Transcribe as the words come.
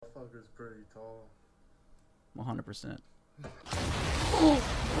motherfucker's pretty tall. 100%.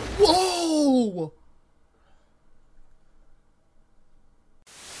 Whoa!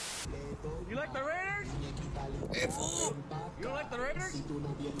 You like the Raiders? You like the Raiders?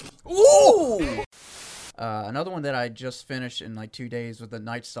 Ooh! Another one that I just finished in like 2 days was the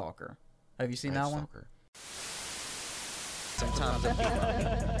Night Stalker. Have you seen that one? Sometimes I feel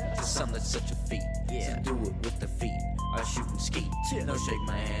like to some that's such a feat. Yeah, do it with the feet. I shoot and ski. No shake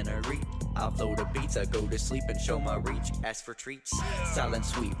my hand or reach. I flow the beats. I go to sleep and show my reach. Ask for treats. Silent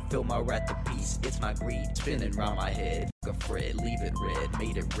sweep. Feel my wrath to peace. It's my greed spinning round my head. A Fred, leave it red,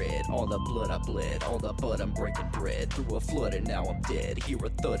 made it red. All the blood I bled, all the blood I'm breaking bread. Through a flood and now I'm dead. Hear a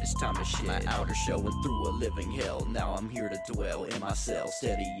thud, it's time to shed. My outer showing through a living hell. Now I'm here to dwell in my cell.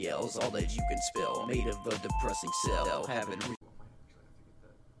 Steady yells, all that you can spell. Made of a depressing cell. Haven't.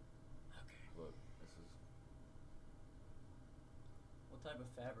 What type of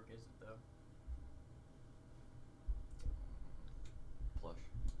fabric is it though? Plush.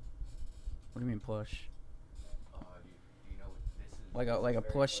 What do you mean plush? Do you know what this is? Like a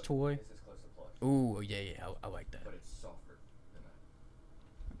plush toy? This is close to plush. Ooh, yeah, I like that. But it's softer than that.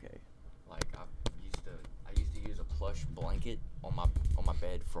 Okay. Like I used to use a plush blanket on my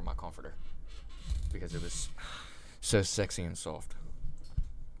bed for my comforter because it was so sexy and soft.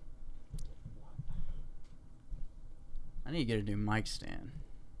 I need to get a new mic stand.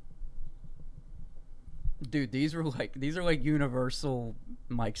 Dude, these are like universal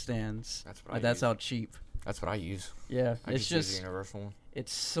mic stands. That's what I Like, that's use. how cheap. That's what I use. Yeah, I it's use just the universal one.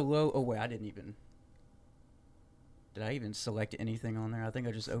 it's slow. Oh wait, did I even select anything on there? I think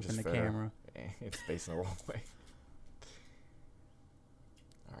I just opened the fair. camera. It's facing the wrong way.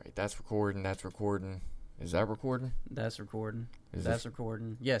 All right, that's recording. That's recording. Is that recording? That's recording. Is That's this,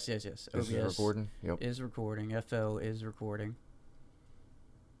 recording. Yes. This OBS is recording. Yep. is recording. FL is recording.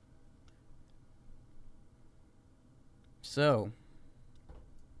 So,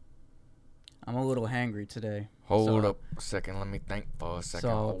 I'm a little hangry today. Hold so, up a second. Let me think for a second.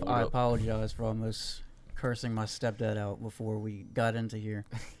 So Hold I up. apologize for almost cursing my stepdad out before we got into here.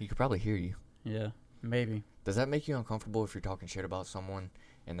 He could probably hear you. Yeah, maybe. Does that make you uncomfortable if you're talking shit about someone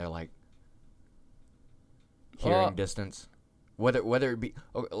and they're like hearing distance? Whether it be,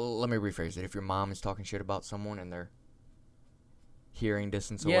 let me rephrase it. If your mom is talking shit about someone and they're hearing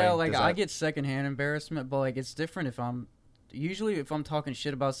distance away, Yeah, like I get secondhand embarrassment, but like it's different if I'm talking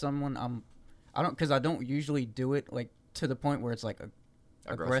shit about someone, because I don't usually do it like to the point where it's like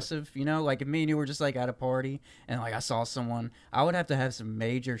aggressive, you know? Like if me and you were just like at a party and like I saw someone, I would have to have some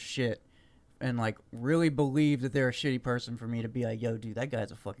major shit and like really believe that they're a shitty person for me to be like, yo, dude, that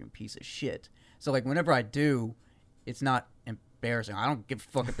guy's a fucking piece of shit. So like whenever I do, it's not embarrassing. I don't give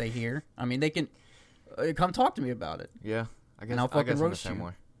a fuck if they hear. I mean, they can come talk to me about it. Yeah, I guess. And I'll fucking roast I'm the same you.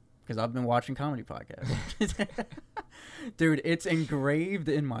 way. Because I've been watching comedy podcasts. Dude, it's engraved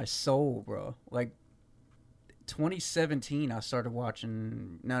in my soul, bro. Like 2017, I started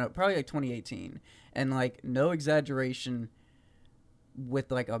watching. No, probably like 2018, and like no exaggeration,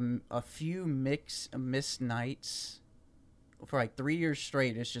 with like a few missed nights for like 3 years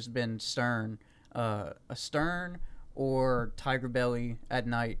straight. It's just been Stern, a Stern or Tiger Belly at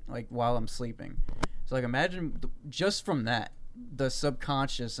night, like while I'm sleeping. So like imagine just from that, the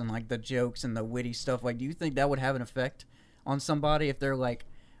subconscious and like the jokes and the witty stuff. Like, do you think that would have an effect on somebody if they're like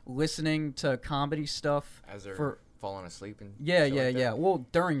listening to comedy stuff As they're falling asleep and yeah. shit like that? Well,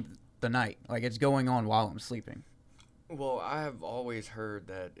 during the night, like it's going on while I'm sleeping. Well, I have always heard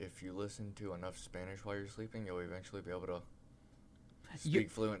that if you listen to enough Spanish while you're sleeping, you'll eventually be able to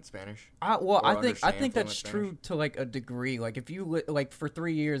speak fluent Spanish. I think fluent that's Spanish. true to like a degree. Like if you like for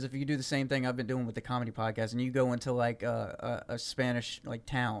 3 years, if you do the same thing I've been doing with the comedy podcast, and you go into like a Spanish like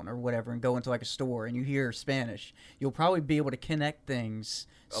town or whatever, and go into like a store and you hear Spanish, you'll probably be able to connect things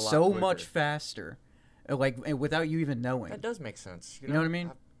so much faster, like without you even knowing. That does make sense. You know what I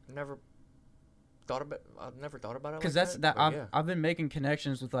mean? I've never thought about it Because like that's that. I've been making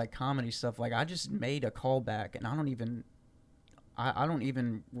connections with like comedy stuff. Like I just made a callback, and I don't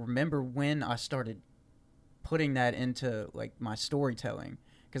even remember when I started putting that into like my storytelling,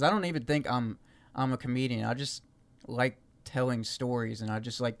 because I don't even think I'm a comedian. I just like telling stories, and I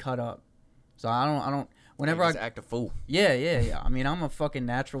just like cut up. So I don't. Whenever I act a fool. Yeah. I mean, I'm a fucking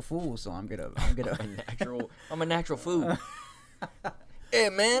natural fool, so I'm gonna. I'm a natural fool. Hey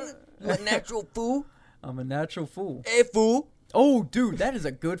man, you a natural fool? I'm a natural fool. Hey fool. Oh, dude, that is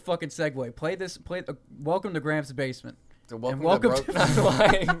a good fucking segue. Welcome to Gramps' Basement. So welcome welcome to the Broke Knuckle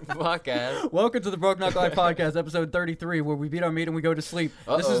Eye podcast. Welcome to the Broke Knuckle Eye podcast, episode 33, where we beat our meat and we go to sleep.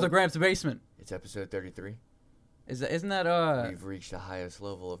 This is the Gramps' Basement. It's episode 33. Isn't that We've reached the highest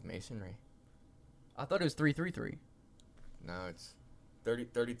level of masonry. I thought it was 333. No, it's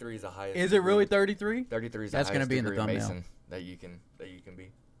 33 is the highest. Is it really 33? 33 is That's the gonna highest be in the degree thumbnail. Mason that you can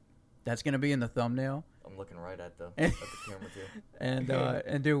be. That's gonna be in the thumbnail. I'm looking right at the camera too.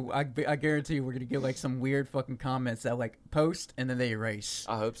 And dude, I guarantee you we're gonna get like some weird fucking comments that like post and then they erase.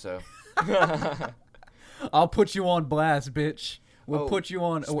 I hope so. I'll put you on blast, bitch. We'll put you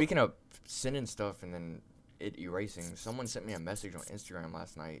on. Speaking of sending stuff and then it erasing, someone sent me a message on Instagram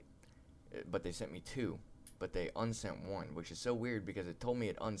last night, but they sent me two, but they unsent one, which is so weird because it told me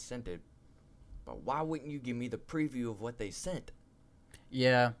it unsent it. But why wouldn't you give me the preview of what they sent?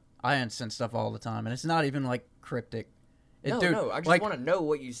 Yeah, I unsend stuff all the time, and it's not even like cryptic. No, I just want to know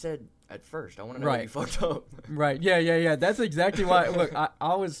what you said at first. I want to know what you fucked up. Right? Yeah. That's exactly why. Look,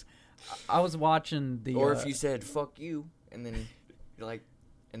 I was watching the. Or if you said "fuck you" and then you're like,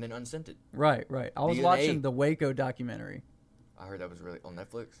 and then unsent it. Right. I was watching the Waco documentary. I heard that was really on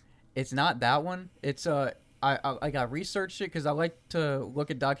Netflix. It's not that one. It's I got researched it because I like to look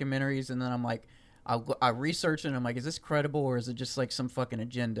at documentaries and then I'm like, I research it and I'm like, is this credible or is it just like some fucking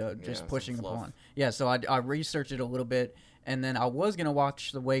agenda just pushing upon? Yeah, so I researched it a little bit and then I was gonna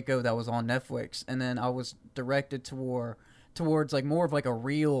watch the Waco that was on Netflix and then I was directed towards like more of like a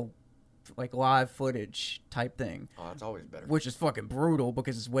real like live footage type thing. Oh, that's always better. Which is fucking brutal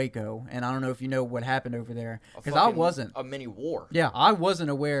because it's Waco, and I don't know if you know what happened over there. Because I wasn't a mini war. Yeah, I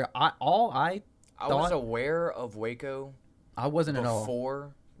wasn't aware. I was aware of Waco. I wasn't at all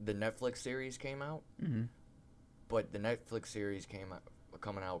before the Netflix series came out. Mm-hmm. But the Netflix series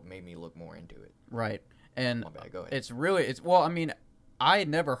coming out made me look more into it. Right, and my bad, go ahead. It's well, I mean, I had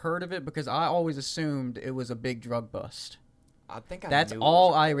never heard of it because I always assumed it was a big drug bust. I think that's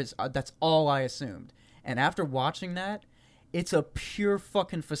all I assumed. And after watching that, it's a pure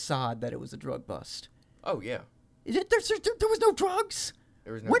fucking facade that it was a drug bust. Oh yeah. There was no drugs.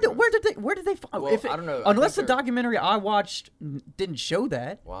 There was no Where did they find? Well, I don't know. Unless the documentary I watched didn't show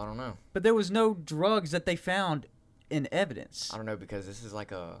that. Well, I don't know. But there was no drugs that they found in evidence. I don't know because this is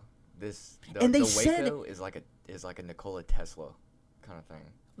like the Waco is like a Nikola Tesla kind of thing.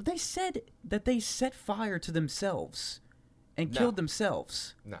 They said that they set fire to themselves. And killed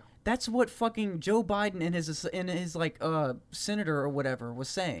themselves. No, that's what fucking Joe Biden and his like senator or whatever was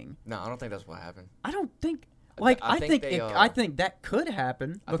saying. No, I don't think that's what happened. I don't think. Like I think that could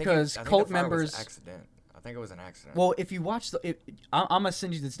happen because cult members. Accident. I think it was an accident. Well, if you watch I'm gonna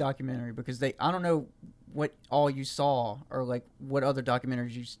send you this documentary because I don't know what all you saw or like what other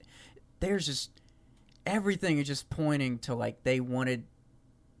documentaries there's just everything is just pointing to like they wanted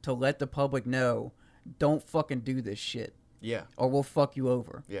to let the public know don't fucking do this shit. Yeah. Or we'll fuck you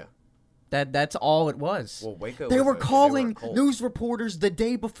over. Yeah. That's all it was. Well, Waco. They were calling news reporters the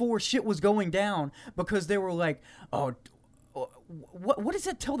day before shit was going down because they were like, "Oh, what does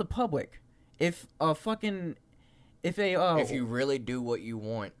that tell the public? If you really do what you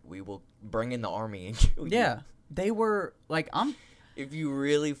want, we will bring in the army and kill you." Yeah, they were like, If you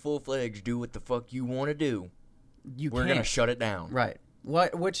really full-fledged do what the fuck you want to do, we're gonna shut it down. Right.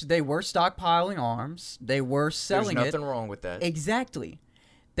 Which they were stockpiling arms. They were selling it. There's nothing wrong with that. Exactly.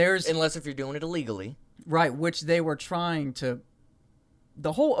 Unless if you're doing it illegally. Right, which they were trying to.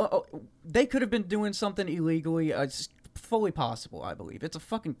 The whole they could have been doing something illegally. It's fully possible, I believe. It's a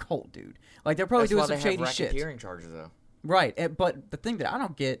fucking cult, dude. Like they're probably doing some shady shit. Racketeering charges, though. Right, but the thing that I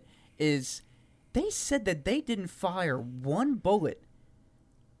don't get is they said that they didn't fire one bullet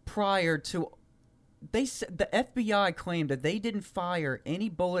prior to. They said the FBI claimed that they didn't fire any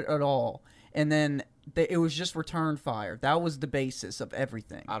bullet at all, and then it was just return fire. That was the basis of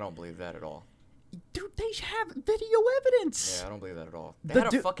everything. I don't believe that at all. Dude, they have video evidence. Yeah, I don't believe that at all. They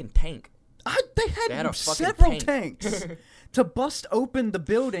had a fucking tank. They had several tanks to bust open the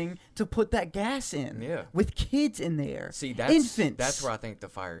building to put that gas in. Yeah. With kids in there. See, infants. That's where I think the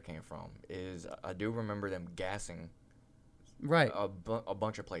fire came from. I do remember them gassing. Right, a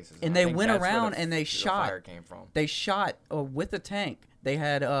bunch of places, and they went around and they shot. The fire came from. They shot with a tank. They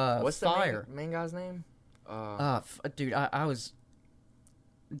had what's fire. The main guy's name? Dude, I was.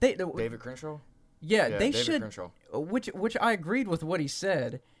 David Crenshaw. Yeah, they David should. Crenshaw. Which I agreed with what he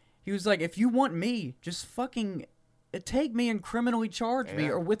said. He was like, if you want me, just fucking take me and criminally charge me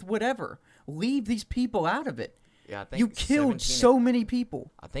or with whatever. Leave these people out of it. Yeah, I think you killed so many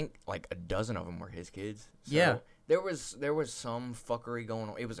people. I think like a dozen of them were his kids. So yeah. There was some fuckery going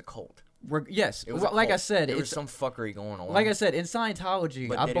on. It was a cult. Yes, it was like I said, there was some fuckery going on. Like I said, in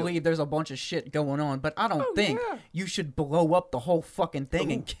Scientology, I believe there's a bunch of shit going on, but I don't think you should blow up the whole fucking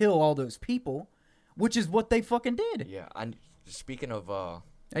thing and kill all those people, which is what they fucking did. Yeah, speaking of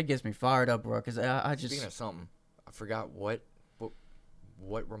that gets me fired up, bro. Because I just speaking of something, I forgot what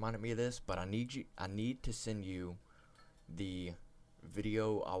reminded me of this, but I need to send you the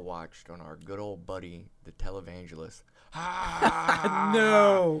video I watched on our good old buddy, the televangelist.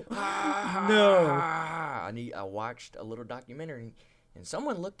 No. No. I watched a little documentary, and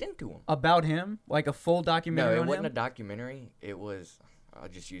someone looked into him. About him? Like a full documentary No, on it wasn't him? a documentary. It was, I'll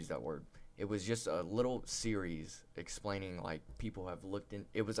just use that word. It was just a little series explaining, like, people have looked in.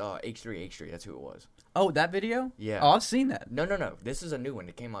 It was H3H3. That's who it was. Oh, that video? Yeah. Oh, I've seen that. No. This is a new one.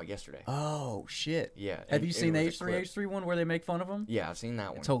 It came out yesterday. Oh, shit. Yeah. Have and you it seen the was a clip. H3H3 one where they make fun of him? Yeah, I've seen that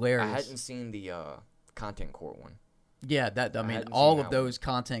one. It's hilarious. I hadn't seen the content court one. Yeah, I mean, hadn't all seen of that one. those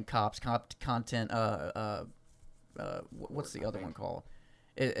content cops, content, what's the other one called?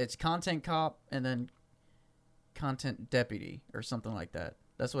 It's content cop and then content deputy or something like that.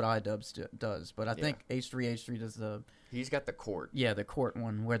 That's what iDubbbz does. But I think H3H3 does the... He's got the court. Yeah, the court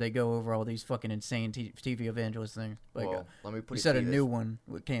one where they go over all these fucking insane TV evangelist things. Like, Well, let me put you it said to a you new this. one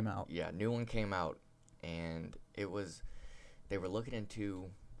came out. Yeah, new one came out, and it was, they were looking into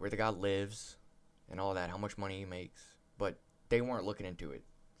where the guy lives and all that, how much money he makes, but they weren't looking into it.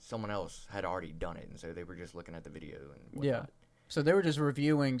 Someone else had already done it, and so they were just looking at the video and whatnot. Yeah. So they were just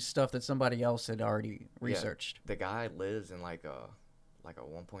reviewing stuff that somebody else had already researched. The guy lives in like a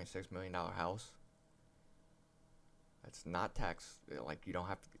 $1.6 million house. That's not tax. Like he doesn't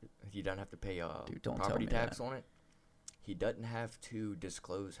have to pay Dude, don't tell property me tax that. on it. He doesn't have to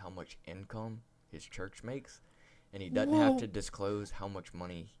disclose how much income his church makes, and he doesn't have to disclose how much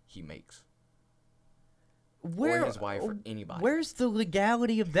money he makes. Or his wife or anybody. Where's the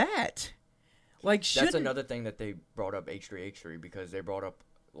legality of that? Like, That's another thing that they brought up H3H3 because they brought up,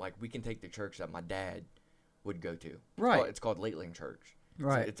 like, we can take the church that my dad would go to. Right. It's called Lakeland Church.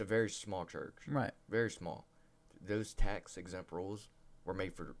 Right. It's a very small church. Right. Very small. Those tax exempt rules were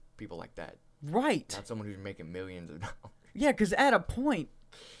made for people like that. Right. Not someone who's making millions of dollars. Yeah, because at a point,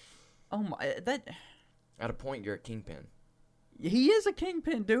 at a point, you're a kingpin. he is a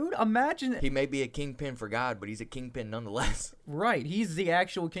kingpin, dude. Imagine. He may be a kingpin for God, but he's a kingpin nonetheless. Right, he's the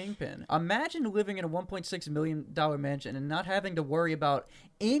actual kingpin. Imagine living in a $1.6 million mansion and not having to worry about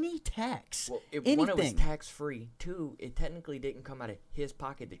any tax. Well, anything. One, it was tax-free. Two, it technically didn't come out of his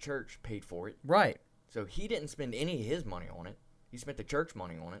pocket. The church paid for it. Right. So he didn't spend any of his money on it. He spent the church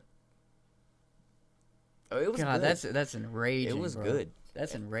money on it. Oh, it was God, good. that's enraging. It was bro. good.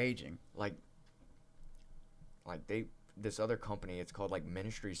 That's enraging. Like this other company, it's called like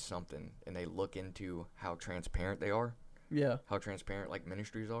Ministries something, and they look into how transparent they are. Yeah. How transparent like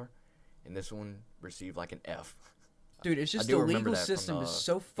ministries are. And this one received like an F. Dude, it's just do the remember legal that from system the- is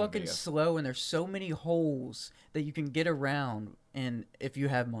so from the fucking video. slow, and there's so many holes that you can get around. And if you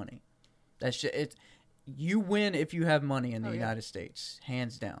have money, that's just, it. You win if you have money in the Oh, yeah. United States,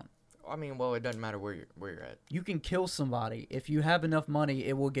 hands down. I mean, well, it doesn't matter where you're at. You can kill somebody if you have enough money.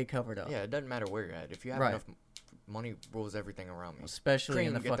 It will get covered up. Yeah, it doesn't matter where you're at. If you have Right. enough money, rules everything around me. Especially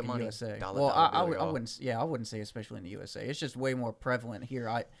in Cream, the get the fucking money. USA. Dollar, Well, dollar I bill, y'all. wouldn't. Yeah, I wouldn't say especially in the USA. It's just way more prevalent here.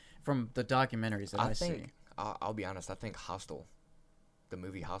 From the documentaries that I see. think I'll be honest. I think Hostel, the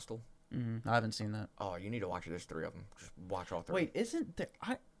movie Hostel. I haven't seen that. Oh, you need to watch it. There's 3 of them. Just watch all 3. Wait, isn't there?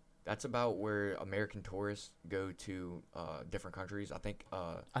 That's about where American tourists go to different countries. I think.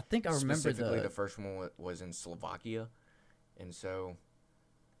 I think I remember specifically the first one was in Slovakia, and so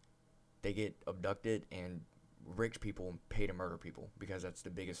they get abducted, and rich people pay to murder people because that's the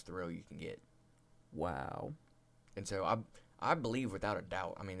biggest thrill you can get. Wow. And so I believe without a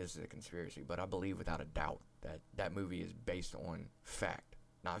doubt. I mean, this is a conspiracy, but I believe without a doubt that movie is based on fact,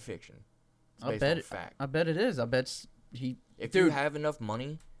 not fiction. It's based on fact. I bet it is. I bet If dude, you have enough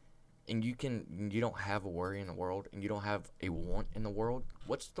money and you don't have a worry in the world and you don't have a want in the world,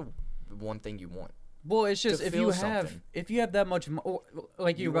 what's the one thing you want? well, it's just to if feel you have something. that much,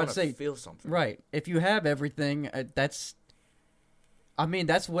 like you were about to say, feel something. right? If you have everything, that's. I mean,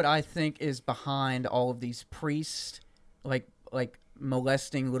 that's what I think is behind all of these priests, like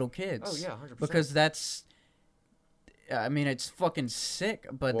molesting little kids. Oh yeah, 100%. Because that's. I mean, it's fucking sick,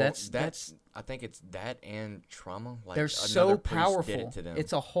 but Well, that's I think it's that and trauma. Like they're another so priest powerful. Did it to them.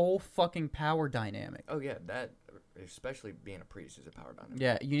 It's a whole fucking power dynamic. Oh yeah, that especially being a priest is a power dynamic.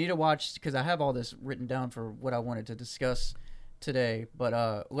 Yeah, you need to watch because I have all this written down for what I wanted to discuss today.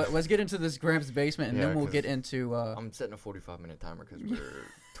 But let's get into this Gramps basement, and Yeah, then we'll 'cause get into I'm setting a 45-minute timer because we're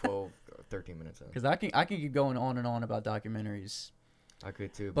 12 or 13 minutes in. because I can keep going on and on about documentaries. I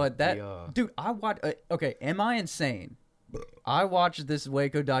could too. But dude, I watch. Okay, am I insane? I watched this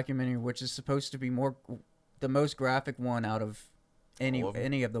Waco documentary, which is supposed to be the most graphic one out of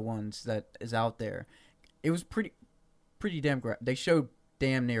any of the ones that is out there. It was pretty damn graphic. They showed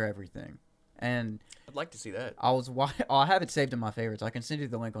damn near everything, and I'd like to see that. I have it saved in my favorites. I can send you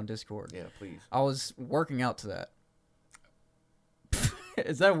the link on Discord. Yeah, please. I was working out to that.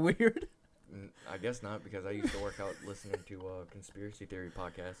 Is that weird? I guess not, because I used to work out listening to conspiracy theory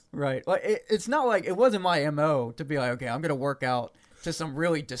podcasts. Right. Like it's not like it wasn't my MO to be like, okay, I'm gonna work out to some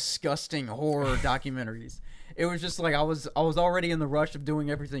really disgusting horror documentaries. It was just like I was already in the rush of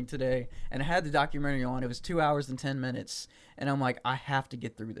doing everything today, and I had the documentary on. It was 2 hours and 10 minutes, and I'm like, I have to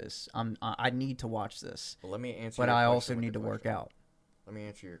get through this. I need to watch this. Well, let me answer. But I also need to work out. Let me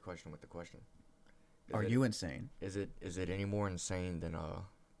answer your question with the question. Are you insane? Is it any more insane than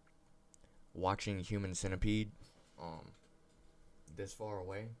watching Human Centipede this far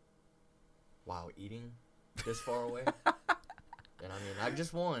away while eating this far away? And I mean, I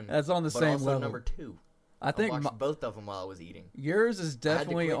just won. That's on the but same also level. Number 2. I think watched both of them while I was eating. Yours is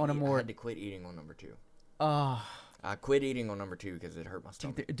definitely on a more. I had to quit eating on number 2. I quit eating on number 2 because it hurt my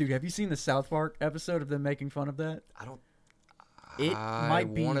stomach. Dude, have you seen the South Park episode of them making fun of that? I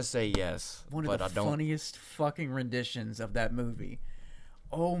might be want to say yes, one but of the funniest fucking renditions of that movie.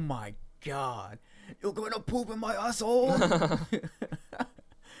 Oh my god, you're gonna poop in my asshole.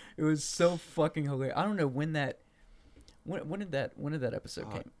 It was so fucking hilarious. I don't know when did that episode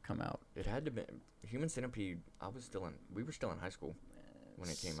come out? It had to be Human Centipede. We were still in high school when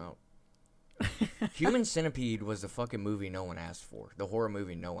it came out. Human Centipede was the fucking movie no one asked for. The horror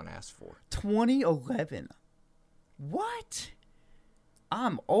movie no one asked for. 2011. What?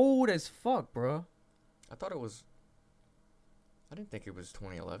 I'm old as fuck, bro. I didn't think it was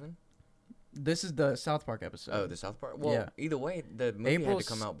 2011. This is the South Park episode. Oh, the South Park? Well, yeah. Either way, the movie had to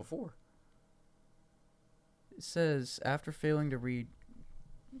come out before. It says, after failing to read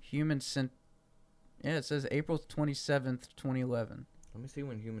Yeah, it says April 27th, 2011. Let me see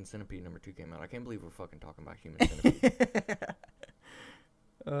when Human Centipede number 2 came out. I can't believe we're fucking talking about Human Centipede.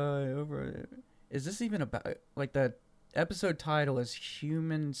 Is this even about, like, the episode title is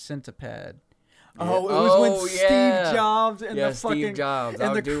Human Centipede. Yeah. Oh, it was when Steve Jobs and the fucking Steve Jobs.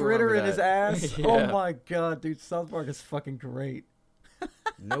 and the critter in his ass. Yeah. Oh my god, dude, South Park is fucking great.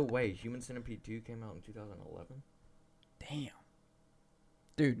 No way, Human Centipede 2 came out in 2011. Damn,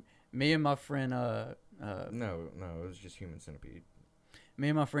 dude, me and my friend No, it was just Human Centipede. Me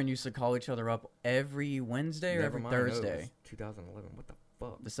and my friend used to call each other up every Wednesday or every Thursday. No, it was 2011. What the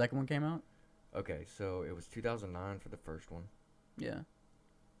fuck? The second one came out? Okay, so it was 2009 for the first one. Yeah.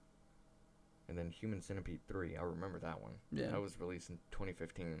 And then Human Centipede 3, I remember that one. Yeah. That was released in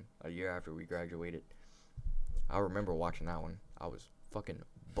 2015, a year after we graduated. I remember watching that one. I was fucking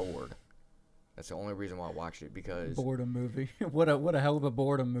bored. That's the only reason why I watched it, because boredom movie. What a hell of a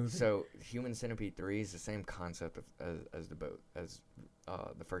boredom movie. So Human Centipede 3 is the same concept as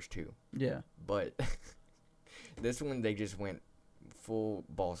the first two. Yeah. But this one they just went full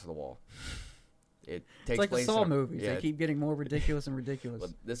balls to the wall. It takes it's like place the Saw movies. Yeah, they keep getting more ridiculous and ridiculous.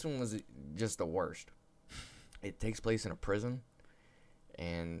 But this one was just the worst. It takes place in a prison,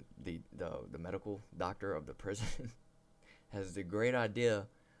 and the medical doctor of the prison has the great idea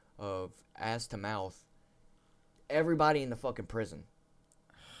of ass to mouth everybody in the fucking prison.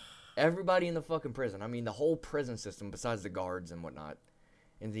 Everybody in the fucking prison. I mean, the whole prison system besides the guards and whatnot.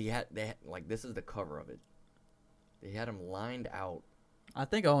 And they had like, this is the cover of it. They had them lined out. I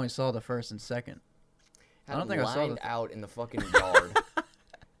think I only saw the first and second. I don't think I saw lined out in the fucking yard.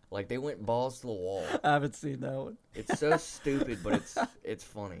 Like, they went balls to the wall. I haven't seen that one. It's so stupid, but it's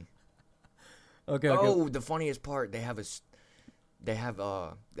funny. Okay. Oh, the funniest part, they have a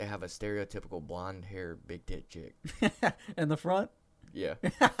stereotypical blonde hair, big tit chick. In the front? Yeah.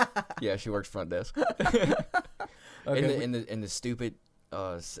 Yeah, she works front desk. Okay. In the stupid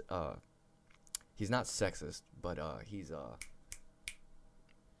he's not sexist, but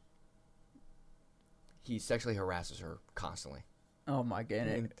he sexually harasses her constantly. Oh my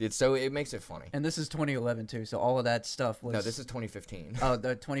god! It makes it funny. And this is 2011 too, so all of that stuff was. No, this is 2015. Oh,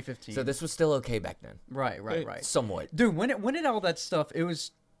 the 2015. So this was still okay back then. Right. Somewhat. Dude, when did all that stuff? It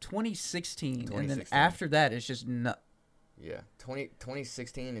was 2016, and then after that, it's just Yeah,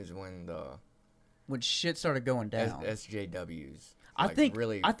 2016 is when shit started going down. SJWs. I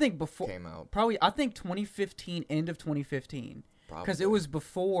think before came out. Probably, I think 2015, end of 2015, because it was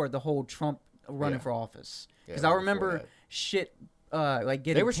before the whole Trump running for office. Because I remember shit like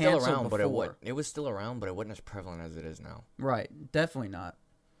getting. They were still around, before. but it was still around, but it wasn't as prevalent as it is now. Right, definitely not.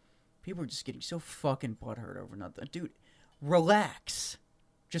 People are just getting so fucking butthurt over nothing, dude. Relax,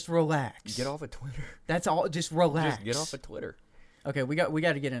 just relax. Get off of Twitter. That's all. Just relax. Just get off of Twitter. Okay, we got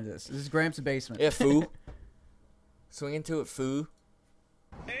to get into this. This is Gramps' basement. Yeah, foo. Swing into it, foo.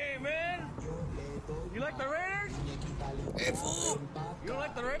 Hey, man. You like the Raiders? Hey, fool! You don't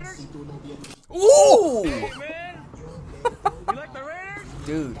like the Raiders? Ooh! Hey, man. You like the Raiders?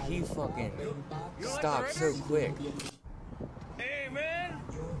 Dude, he fucking stopped so quick. Hey, man.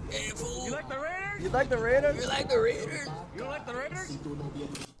 Hey, fool! You like the Raiders? You like the Raiders? You like the Raiders? You don't like the Raiders?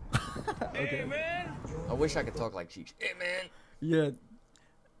 Okay. Hey, man. I wish I could talk like Cheech. Hey, man! Yeah.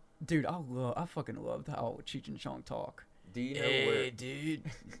 Dude, I fucking loved how Cheech and Chong talk. Do you know where... dude.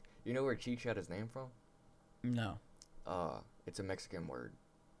 You know where Cheech had his name from? No. It's a Mexican word.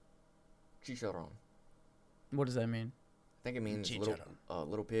 Chicharron. What does that mean? I think it means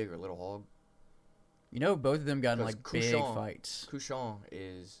little pig or little hog. You know, both of them got in 'Cause like big couchon- fights. Couchon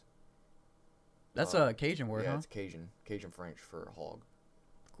is... That's a Cajun word, yeah, huh? it's Cajun. Cajun French for hog.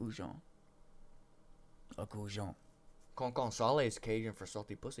 Couchon. A couchon. Con sale is Cajun for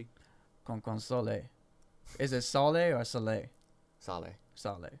salty pussy. Con sole. Is it sale or sale? Sale.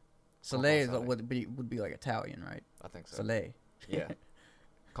 Sale. Con Sale is sale. would be like Italian, right? I think so. Sale. Yeah.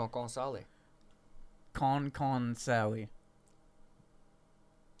 Con sale. Con Sally.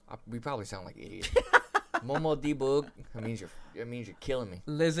 We probably sound like idiots. Momo debug. It means you're killing me.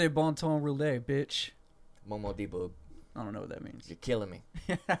 Laissez bon temps rouler, bitch. Momo debug. I don't know what that means. You're killing me.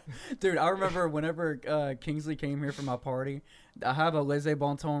 Dude, I remember whenever Kingsley came here for my party, I have a laissez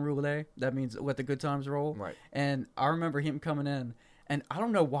bon temps rouler. That means let the good times roll. Right. And I remember him coming in, and I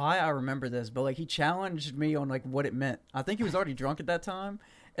don't know why I remember this, but like he challenged me on like what it meant. I think he was already drunk at that time,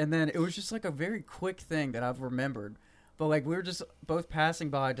 and then it was just like a very quick thing that I've remembered. But like we were just both passing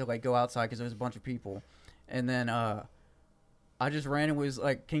by to like go outside because there was a bunch of people, and then I just randomly was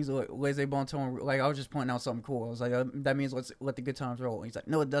like, Kingsley, like, laissez bon temps. Like, I was just pointing out something cool. I was like, that means let's let the good times roll. And he's like,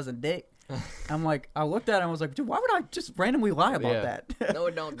 no, it doesn't, dick. I'm like, I looked at him and I was like, dude, why would I just randomly lie about that? No,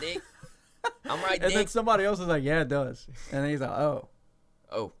 it don't, dick. I'm right, And then dick. somebody else was like, yeah, it does. And then he's like, oh.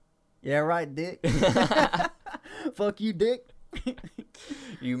 Oh. Yeah, right, dick. Fuck you, dick.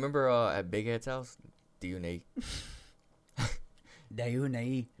 You remember at Big Head's house? D-U-N-A.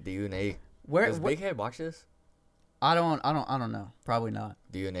 D-U-N-A. D-U-N-A. Where, Does Big Head watch this? I don't know. Probably not.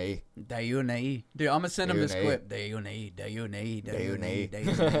 D-U-N-A. D-U-N-A. Dude, I'm gonna send him this D-U-N-A. clip. D-U-N-A. D-U-N-A. D-U-N-A.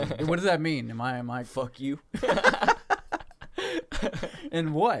 D-U-N-A. What does that mean? Am I Fuck you.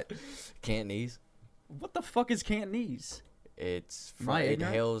 And what? Cantonese. What the fuck is Cantonese? It's Am I it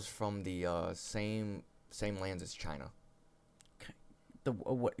ignorant? hails from the same lands as China. The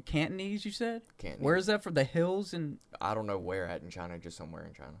what Cantonese you said? Cantonese. Where is that from? The hills and I don't know where at in China, just somewhere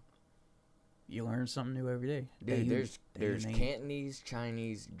in China. you learn something new every day. Dude, there's Cantonese. Cantonese,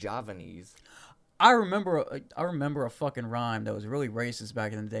 Chinese, Javanese. I remember a fucking rhyme that was really racist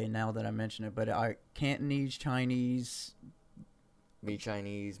back in the day. Now that I mention it, but Cantonese, Chinese. Me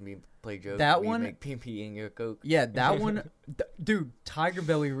Chinese, me play jokes. That me one- make pee in your coke. Yeah, that one, dude. Tiger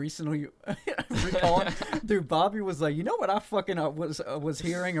Belly recently recalled. Dude, Bobby was like, you know what I fucking was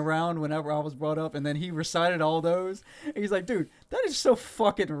hearing around whenever I was brought up, and then he recited all those. And he's like, dude, that is so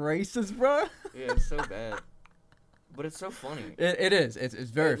fucking racist, bro. Yeah, it's so bad, but it's so funny. It is. It's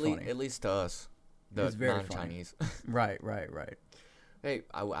very at funny. At least to us, the It's very non-Chinese. Right. Hey,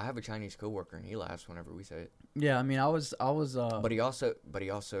 I have a Chinese coworker, and he laughs whenever we say it. Yeah, I mean, I was. But he also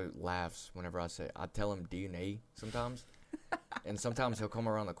laughs whenever I tell him DNA sometimes, and sometimes he'll come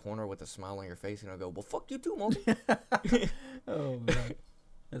around the corner with a smile on your face, and he'll go, "Well, fuck you too, monkey." Oh man,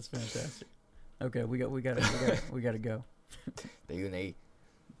 that's fantastic. Okay, we gotta go. DNA.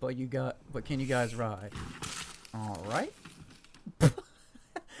 But can you guys ride? All right.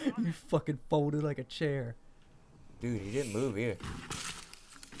 You fucking folded like a chair. Dude, he didn't move here.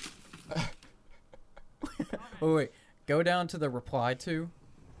 Oh wait, go down to the reply to.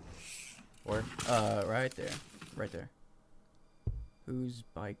 Where? Right there. Whose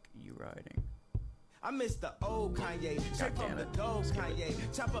bike you riding? I miss the old Kanye. Straight damn from the it. gold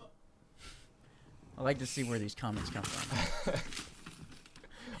Kanye. Chop up. I like to see where these comments come from.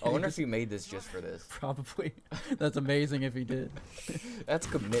 I wonder if he made this just for this. Probably. That's amazing if he did. That's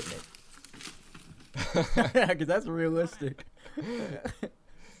commitment. Because that's realistic.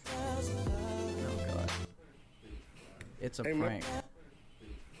 Oh god. It's a Hey, man. prank.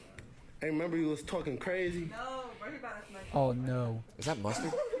 Hey, remember you was talking crazy? Oh no. Is that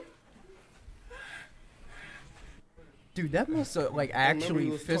mustard? Dude, that must have like remember actually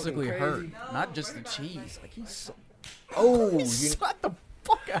you was talking physically hurt. crazy? Not just the cheese. Like he's so Oh, he slapped the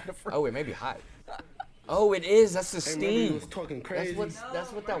fuck out of her. oh, it may be hot. Oh, it is. That's the Hey, remember you steam. was talking crazy?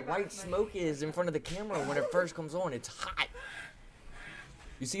 That's what that white smoke is in front of the camera when it first comes on. It's hot.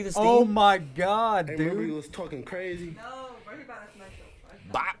 You see the steam? Oh my god, Hey, remember you dude. was talking crazy?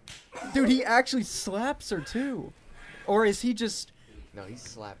 Bop. Dude, he actually slaps her too. Or is he just No, he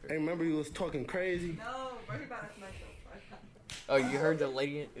slapped Hey, her. remember you was talking crazy? Oh, you heard the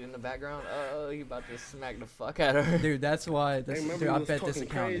lady in the background? Oh, you about to smack the fuck out of her. Dude, that's why. This, remember dude, you I was bet this talking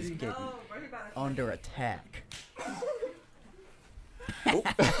account is crazy? getting under attack. Hey,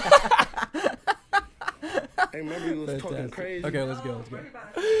 remember you was talking Fantastic. crazy? Okay, let's go.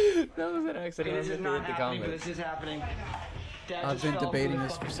 That was an accident. This is Nothing to do not with the happening, but comments. this is happening. Dad I've just been fell from debating the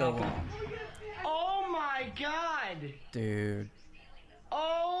this for fucking so balcony. long. Oh my god! Dude.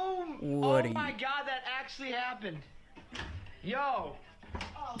 Oh, Woody. oh my god, that actually happened. Yo.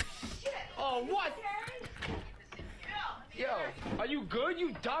 Oh shit. Oh what? Yo, are you good, you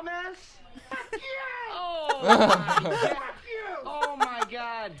dumbass? Fuck yeah! Oh my god! Oh my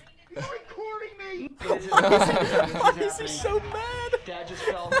god! You're recording me! This is Why is he so mad? Dad just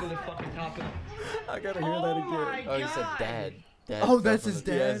fell from the fucking top of I gotta hear that Oh again. my Oh, he said God. dad. Dad Oh, fell that's from his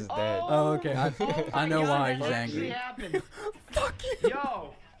the- Yeah, dad? that's his dad. Oh, okay. I know God, why that he's actually angry. happened. Fuck you.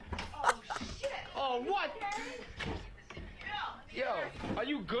 Yo. Oh shit. Oh what? Yo, are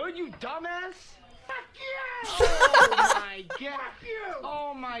you good, you dumbass? Fuck yeah! Oh my god!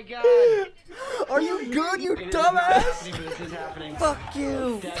 Oh my god! Are you good, you It is not dumbass? happening, but this is happening. Fuck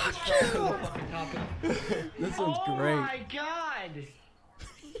you. Dad just fell from the fucking top of This one's Oh great. my god!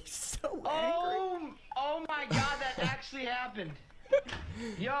 He's so angry. Oh my god, that actually happened.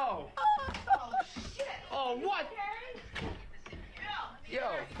 Yo. Oh shit. Oh what? Yo,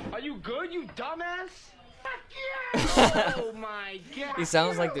 are you good, you dumbass? Fuck yeah! Oh my god! He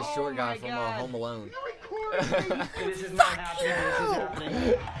sounds like the short Oh guy my from God. Home Alone. This is not happening. This is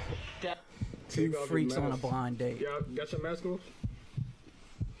happening. Dad- Two freaks on a blind date. Y'all got your mask on?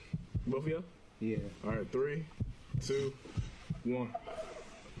 Both of y'all? Yeah. All right, 3, 2, 1.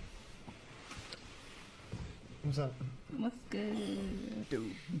 What's up? What's good?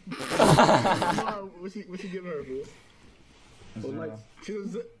 Dude. What's she giving her, fool? Zero. Like, she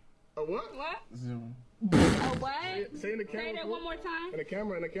was a what? What? Zero. Oh, what? Say in the camera. Say that fool. one more time. In the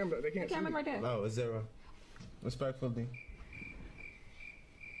camera. They can't see. Camera's right there. No, it's zero. Respectfully.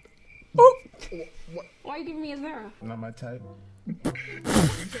 Why you giving me a zero? Not my type. You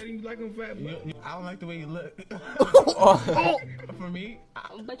said you like him fat, but I don't like the way you look. For me,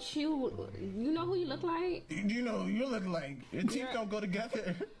 But you know who you look like? you know, you look like your teeth don't go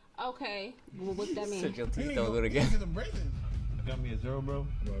together. Okay. Well, what's that Said mean? your You teeth need don't to go together. get the braces. Got me a zero, bro.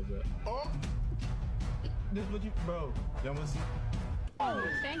 what was that? Oh, this what you, bro? Y'all wanna see? Oh,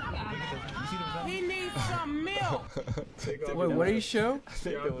 thank you. You see the He needs some milk. Take off Wait, your what did he mask. show? I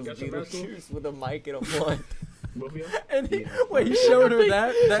think Y'all that was got your mask on? Beetlejuice with a mic and a blunt. Both of y'all? And he, wait, he showed her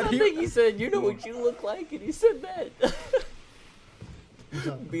that? I That think he said, you know what you look like, and he said that.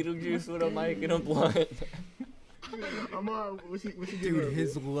 Beetlejuice with a mic and a blunt. I'm on. What she giving her? Dude,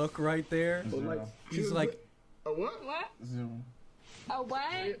 his fool? look right there. Like, she He's was like, a what? What? Zero. Oh, what?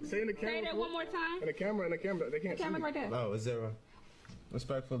 Say in the Say camera. that fool. one more time. In the camera. They can't see. Camera's right there. No, it's zero.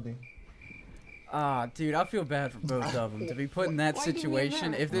 Respectfully. ah, dude, I feel bad for both of them to be put in that Why you give me a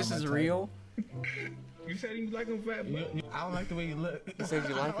situation. zero? If this Not is my real, You said you like him fat, but I don't like the way you look. He said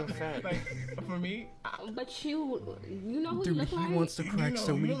you like him fat. Like, for me, But you know who you dude, look he like? wants to crack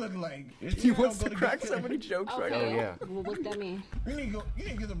so you many. look like your He teeth wants don't to go crack so together. many jokes right Okay. Oh, yeah. Well, what's that mean? You need to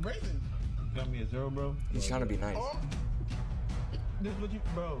get the braces. Got me a zero, bro. He's trying to be nice. Oh, this what you,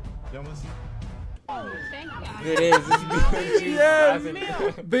 bro? Y'all wanna see? Oh, thank you. It is. It's Beetlejuice. Yes! laughing. take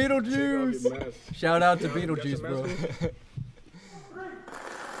off Beetlejuice! your mask. Shout out to Y'all got your Beetlejuice, bro. mask on?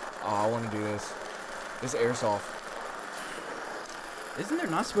 Oh, I want to do this. This airsoft. Isn't there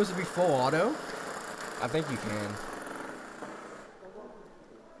not supposed to be full auto? I think you can.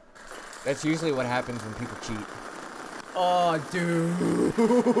 That's usually what happens when people cheat. Oh, dude.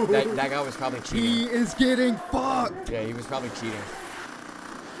 That guy was probably cheating. He is getting fucked. Yeah, he was probably cheating.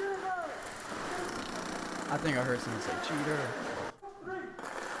 I think I heard someone say cheater.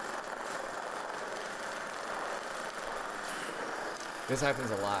 This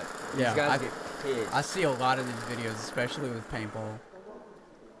happens a lot. Yeah, These guys I- get pissed. I see a lot of these videos, especially with paintball.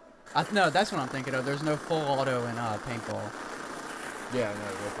 No, that's what I'm thinking of. There's no full auto in paintball. Yeah, no,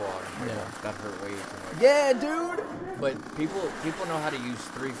 go full auto. Yeah. That hurt way too much. Yeah, dude. But people know how to use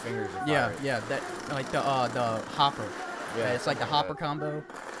 3 fingers. To Yeah, fire it. yeah. That like the hopper. Yeah, it's like the hopper combo.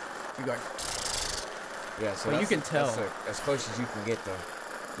 You go. Yeah, so But you that's- can tell. that's as close as you can get to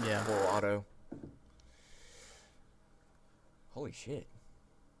Yeah. full auto. Holy shit.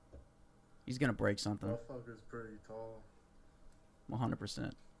 He's gonna break something. Motherfucker's pretty tall.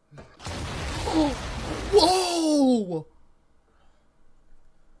 100%. Whoa!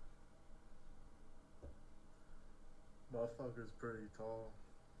 Motherfucker's pretty tall.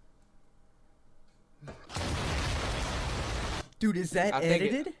 Dude, is that I think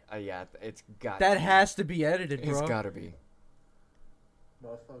edited? yeah, it's got. That has to be edited, bro. It's gotta be.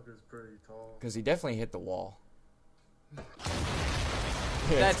 Motherfucker's pretty tall. Because he definitely hit the wall.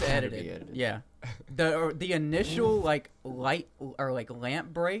 That's It's gotta be edited. Yeah. The initial like light or like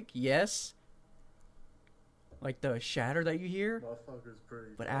lamp break, yes. Like the shatter that you hear, Motherfucker's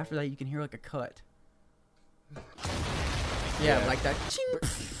pretty but tall. after that you can hear like a cut. Yeah, Yeah. like that. Ching.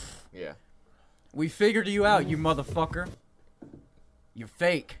 Yeah. We figured you out, you motherfucker. You're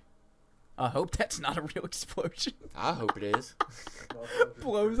fake. I hope that's not a real explosion. I hope it is.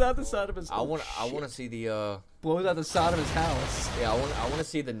 Blows out the side of his. I want to see the Blows out the side of his house. yeah, I want to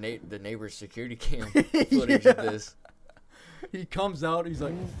see the neighbor's security cam footage of this. He comes out. He's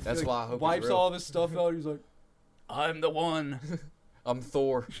like, That's he, like, why I hope it's wipes real. all of his stuff out. He's like, I'm the one. I'm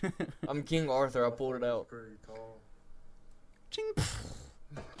Thor. I'm King Arthur. I pulled it out. Pretty tall. Ching.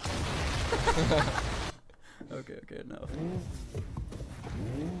 Okay, enough.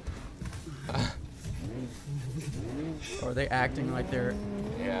 Are they acting like they're?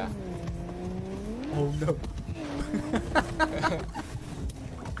 Yeah. Oh no.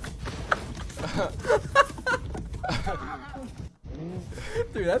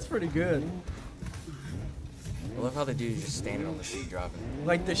 Dude, that's pretty good. I love how the dude's just standing on the seat driving.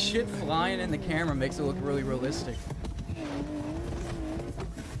 Like the shit flying in the camera makes it look really realistic.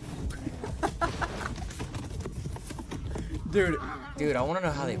 Dude, I want to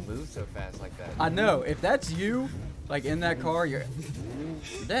know how they move so fast like that. I know. If that's you, like in that car, you're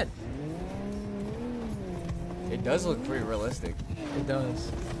dead. It does look pretty realistic. It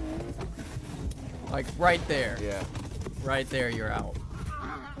does. Like right there. Yeah. Right there, you're out.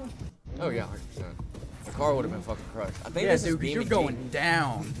 Oh yeah, 100%. The car would have been fucking crushed. I think Yeah, this dude, is 'cause you're BMG. going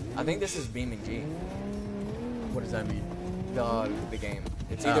down. I think this is BeamNG. What does that mean? The game.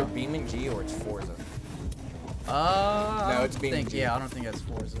 It's either Oh. BeamNG or it's Forza. I No, don't it's think- BeamNG. Yeah, I don't think that's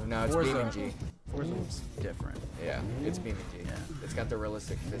Forza. No, it's Forza, BeamNG. Forza looks different. Yeah, it's BeamNG. Yeah. It's got the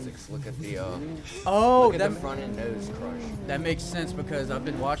realistic physics. Look at the Oh, look at that the front end nose crush. that makes sense because I've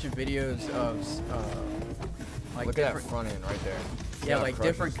been watching videos of like Look at that different, front end right there. yeah, how it like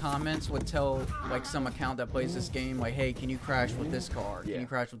crushes. different comments would tell like some account that plays this game like, hey, can you crash with this car? Yeah. Can you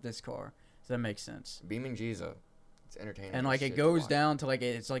crash with this car? So that makes sense. BeamNG is it's entertaining. And as like shit it to goes watch. down to like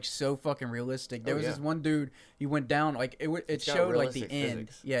it's like so fucking realistic. There Oh, was yeah. this one dude. He went down like it It's got showed like the realistic end.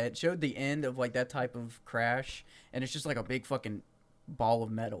 physics. Yeah, it showed the end of like that type of crash, and it's just like a big fucking ball of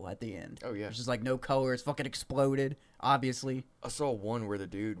metal at the end. Oh, yeah. It's just like no color. It's fucking exploded. Obviously. I saw one where the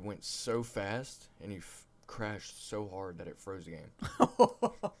dude went so fast and he crashed so hard that it froze the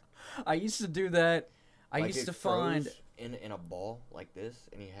game. I used to do that. I Like, used it to find. froze in a ball like this,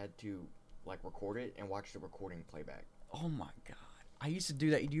 and he had to like record it and watch the recording playback. Oh my god! I used to do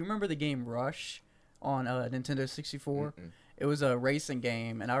that. Do you remember the game Rush on Nintendo 64? Mm-mm. It was a racing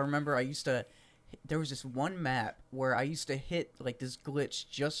game, and I remember I used to. There was this one map where I used to hit like this glitch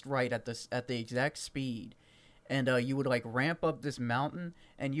just right at the exact speed, and you would like ramp up this mountain,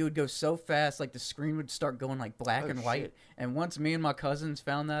 and you would go so fast like the screen would start going like black Oh, and white. shit. And once me and my cousins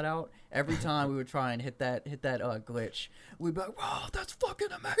found that out, every time we would try and hit that glitch, we'd be like, "Wow, that's fucking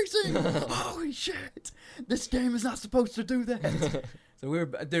amazing! Holy shit! This game is not supposed to do that." So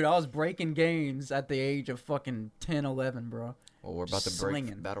dude, I was breaking games at the age of fucking 10, 11, bro. Well, we're about to break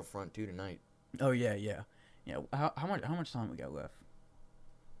Slinging. Battlefront 2 tonight. Oh yeah. How much time we got left?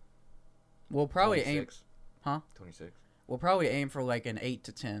 We'll probably aim. 26. Huh? 26. We'll probably aim for like an 8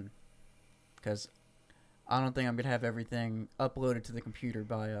 to 10, because I don't think I'm gonna have everything uploaded to the computer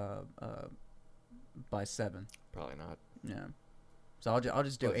by 7. Probably not. Yeah. So I'll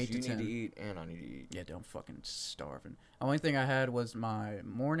just do Plus, 8 to you 10. need to eat, and I need to eat. Yeah, don't fucking starving. Only thing I had was my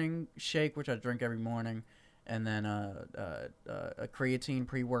morning shake, which I drink every morning, and then a creatine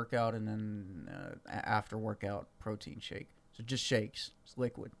pre-workout, and then after workout protein shake. So just shakes. It's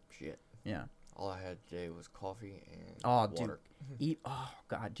liquid. Shit. Yeah. All I had today was coffee and Oh, water. dude. Oh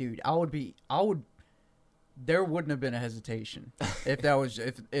god, dude. There wouldn't have been a hesitation if that was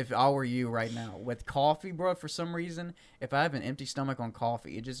if I were you right now with coffee, bro. For some reason, if I have an empty stomach on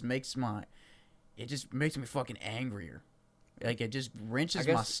coffee, it just makes me fucking angrier. Like it just wrenches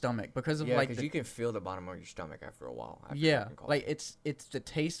my stomach because of Yeah, like because you can feel the bottom of your stomach after a while. After yeah, drinking coffee. like it's the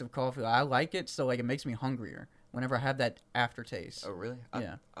taste of coffee. I like it, so like it makes me hungrier whenever I have that aftertaste. Oh really?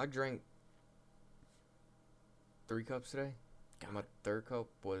 Yeah. I drank 3 cups today. And my 3rd cup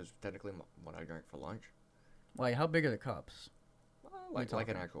was technically what I drank for lunch. Like how big are the cups? Like an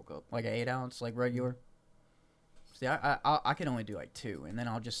talking? actual cup. Like an 8 ounce, like regular. See, I can only do like 2, and then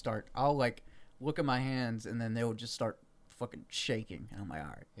I'll like look at my hands, and then they'll just start fucking shaking, and I'm like, all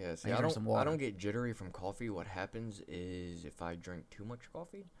right. Yeah, see, I I drink some water. don't get jittery from coffee. What happens is if I drink too much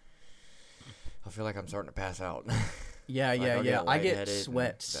coffee, I feel like I'm starting to pass out. Yeah, Like, yeah, I'll yeah. I get lightheaded and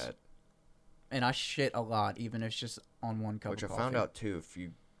sweats, that- and I shit a lot, even if it's just on one cup Which I of coffee. found out too. If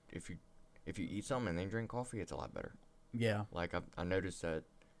you eat something and then drink coffee, it's a lot better. Yeah. Like I noticed that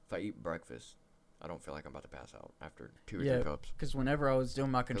if I eat breakfast, I don't feel like I'm about to pass out after 2 or Yeah, 3 cups. because whenever I was doing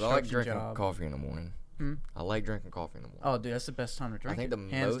my 'Cause I like construction drinking job, coffee in the morning. I like drinking coffee in the morning. oh, dude, that's the best time to drink. I think it,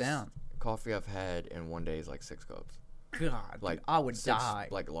 the hands most down. coffee I've had in one day is like 6 cups. God, Like dude, I would 6, die.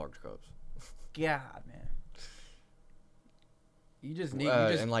 like large cups. God, man. You just need.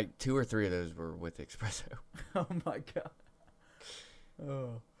 And like 2 or 3 of those were with espresso. Oh my god.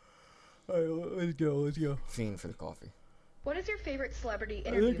 Oh. All right, let's go. Fiend for the coffee. What is your favorite celebrity I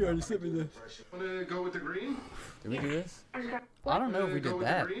interview? think I already sent me this. Want to go with the green? Did we do this? I don't know if we Go did with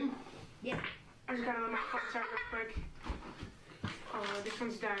that. the green? Yeah. I just gotta let my thoughts out real quick. This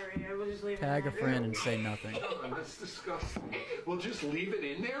one's diarrhea. We'll just leave it. Tag a in there. friend and say nothing. That's disgusting. We'll just leave it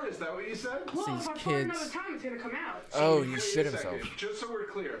in there? Is that what you said? Well, These if I fart kids. another time, it's gonna come out. Oh, Wait he a shit second. himself. Just so we're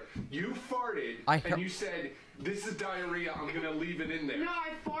clear, you farted I heard- and you said, "This is diarrhea. I'm gonna leave it in there." No,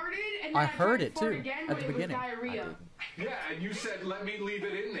 I farted and then I I heard tried it to fart too, again, at but the it beginning. was diarrhea. Yeah, and you said, "Let me leave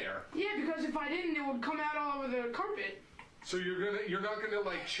it in there." Yeah, because if I didn't, it would come out all over the carpet. So you're not gonna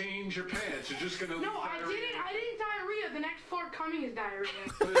like change your pants. You're just gonna. No, leave I didn't diarrhea. The next fart coming is diarrhea.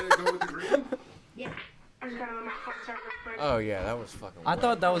 Go with the green. Yeah. I just gotta let my thoughts out real quick. Oh yeah, that was fucking. I wet.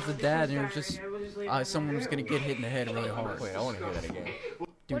 thought that was the This dad, one's and it was just diarrhea. We'll just leave it in someone there. was gonna get hit in the head really hard. Wait, I want to hear that again.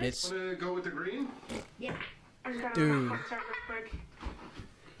 Dude, it's Go with the green. Yeah. I just gotta Dude. let my thoughts out real quick.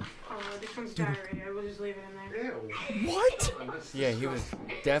 This one's diarrhea. We'll just leave it in there. Ew. what? Yeah, he was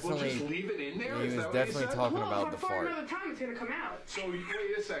We'll definitely. just leave it in there. He Is was that what definitely you said? talking Well, about if the I fart fart. another time, it's gonna come out. So wait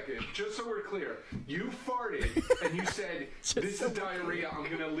a second, just so we're clear, you farted and you said, "This is diarrhea. I'm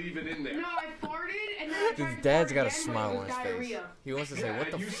gonna leave it in there." No, I farted and then I tried His to dad's fart got a again, but smile it on was his face. diarrhea. He wants to say, Yeah, "What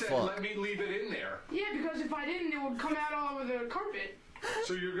the and you said, fuck?" "Let me leave it in there." Yeah, because if I didn't, it would come out all over the carpet.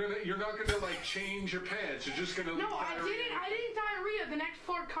 So you're not gonna like change your pants. You're just gonna. No, leave I didn't diarrhea. The next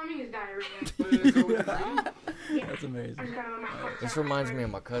fart coming is diarrhea. Go with the green. That's amazing. I just gotta let my thoughts This out reminds real me quick.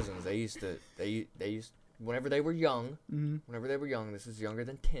 of my cousins. They used whenever they were young. Whenever they were young, this is younger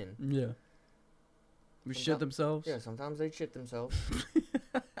than 10. Yeah. We shit themselves. Yeah, sometimes they'd shit themselves,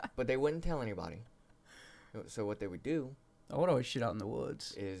 but they wouldn't tell anybody. So what they would do I would always shit out in the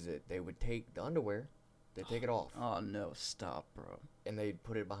woods. is that they would take the underwear, they'd take it off, Oh no, stop, bro. and they'd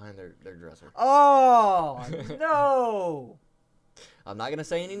put it behind their dresser. Oh no. I'm not gonna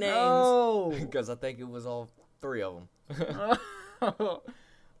say any names No. because I think it was all 3 of them.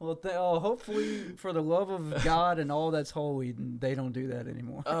 Well, hopefully, for the love of God and all that's holy, they don't do that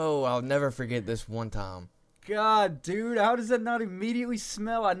anymore. Oh, I'll never forget this one time. God, dude, how does that not immediately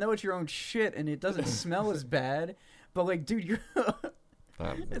smell? I know it's your own shit, and it doesn't smell as bad, but like, dude, you're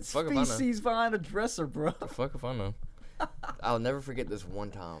it's Fuck if I know. feces behind a dresser, bro. Fuck if I know. I'll never forget this one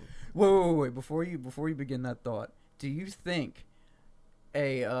time. Wait. Before you begin that thought, do you think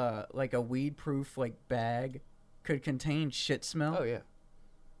a like a weed-proof like bag could contain shit smell? Oh yeah,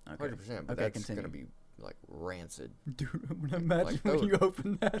 Okay. 100%. But Okay, that's continue. gonna be like rancid, Dude, imagine Like when those- you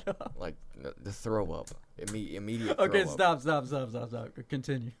open that up. like the throw up, immediate. Okay, throw up. stop.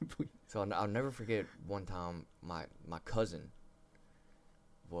 Continue, please. So I'll never forget one time my cousin.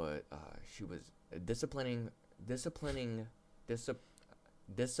 She was disciplining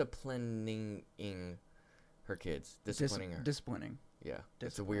her kids. Disciplining. Yeah,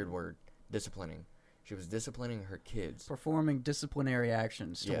 it's a weird word. Disciplining. She was disciplining her kids. Performing disciplinary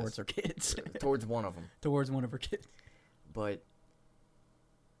actions Yes. towards her kids. Towards one of them. Towards one of her kids. But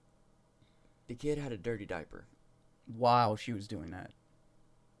the kid had a dirty diaper. While she was doing that.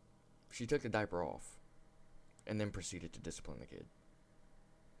 She took the diaper off and then proceeded to discipline the kid.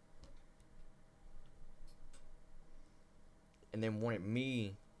 And then wanted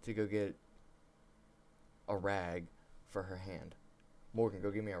me to go get a rag for her hand. Morgan,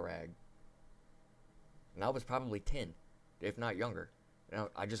 go get me a rag. And I was probably 10, if not younger. And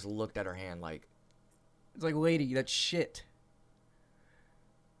I just looked at her hand like, It's like, lady, that's shit.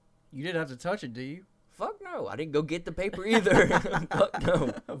 You didn't have to touch it, do you? fuck no. I didn't go get the paper either. Fuck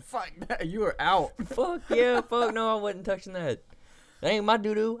no. Fuck that. You were out. Fuck yeah. Fuck no. I wasn't touching that. That ain't my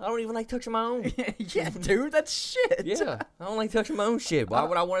doo-doo. I don't even like touching my own. Yeah, dude, that's shit. Yeah. I don't like touching my own shit. Why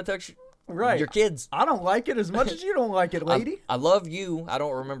would I want to touch Right. your kids? I don't like it as much as you don't like it, lady. I love you. I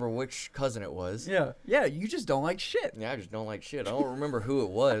don't remember which cousin it was. Yeah, you just don't like shit. Yeah, I just don't like shit. I don't remember who it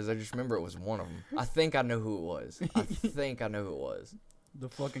was. I just remember it was one of them. I think I know who it was. I think I know who it was. The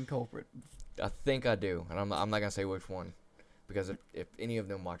fucking culprit. I think I do. And I'm not going to say which one. Because if any of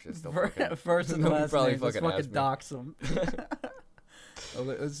them watch this, they'll fucking... First and they'll last probably name. Let's fucking fucking ask me. dox them.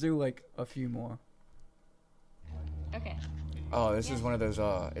 Let's do like a few more. Okay. Oh, this is one of those.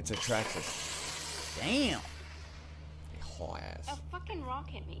 It's a Traxxas. Damn. Haul ass. A fucking rock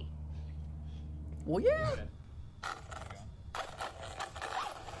hit me. Well, yeah.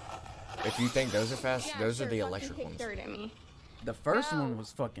 If you think those are fast, Yeah, those sure, are the fucking electric kick ones. dirt at me. The first one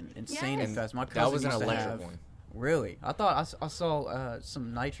was fucking insanely And fast. My cousin that was an used to electric have- one. Really? I thought I saw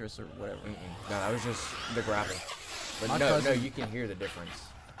some nitrous or whatever. No, that was just the gravel. But My no, cousin- you can hear the difference.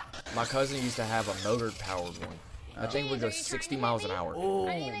 My cousin used to have a motor-powered one. I think it would go 60 miles an hour. Oh,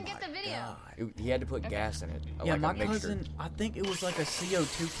 I didn't even get the video. He had to put gas in it. Yeah, like my a mixture. cousin, I think it was like a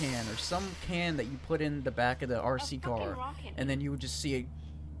CO2 can or some can that you put in the back of the RC car, rocket. and then you would just see it.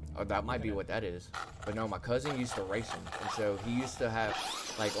 Oh, that might be what that is. But no, my cousin used to race them. And so he used to have,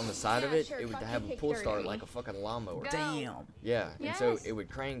 like, on the side of Yeah, it, sure, it would fucking have a kick pull dirt start at like me. a fucking lawnmower. Damn. Yeah, and so Yes. it would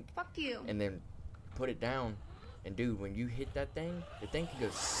crank Fuck you. and then put it down. And dude, when you hit that thing, the thing could go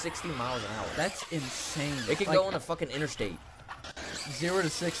 60 miles an hour. That's insane. It could Like, go on a fucking interstate. 0 to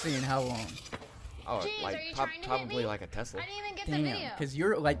 60 in how long? Oh, Jeez, like are you trying to hit probably me? like a Tesla. I didn't even get the Damn, video. because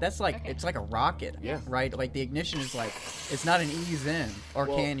you're like that's like Okay. it's like a rocket. Yeah. Right. Like the ignition is like it's not an ease in, or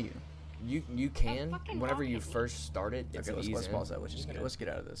Well, can you? You can fucking whenever you rocket. first start it. It's Okay, an let's ease pause in. that. Let's get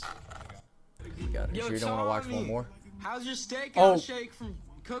out of this. We got it. You sure you don't want to watch one more? How's your steak Oh. out shake from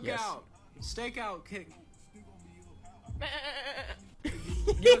cookout? Yes. Steak out kick.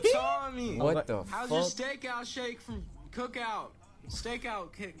 Yo, Tommy. What the How's your fuck? steak out shake from cookout? Steak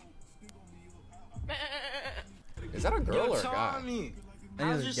out kick. Is that a girl Yo, or a guy? Tommy. I think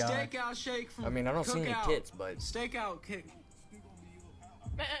How's your it's a guy. steak out shake from I mean, I don't see any cookout? tits, but Steak out kick.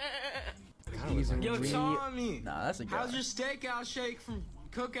 kinda He's looks a like Yo, Tommy. Nah, that's a guy. How's your steak out shake from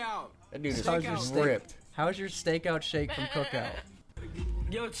cookout? that dude is How's your steak- ripped. How's your stakeout shake from cookout?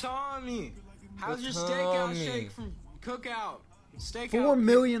 Yo, Tommy. How's your steak Tommy. out shake from cookout? Steak 4 out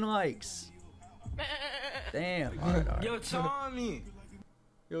million likes. Damn. All right. Yo, Tommy.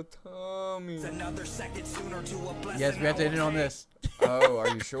 Yo, Tommy. Yes, we have to end it on this. Oh, are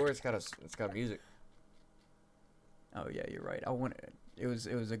you sure it's got music? Oh yeah, you're right. It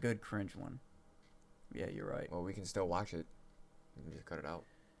was a good cringe one. Yeah, you're right. Well, we can still watch it. We can just cut it out.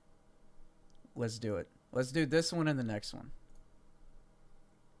 Let's do it. Let's do this one and the next one.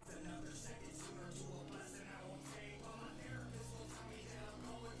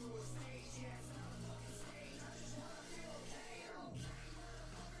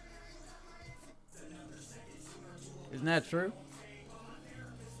 Isn't that true?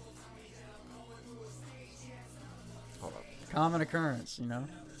 Hold up. Common occurrence, you know.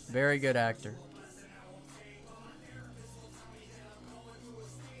 Very good actor.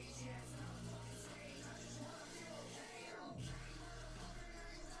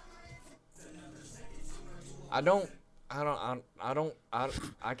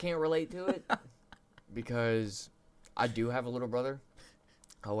 I can't relate to it because I do have a little brother.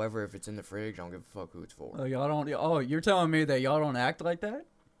 However, if it's in the fridge, I don't give a fuck who it's for. Oh, y'all don't. Oh, you're telling me that y'all don't act like that?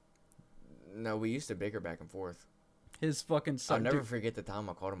 No, we used to bicker back and forth. His fucking I'll son. never dude, forget the time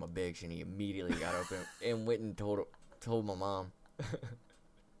I called him a bitch and he immediately got up and went and told my mom.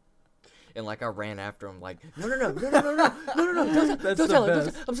 And like I ran after him like, no, don't That's tell the her.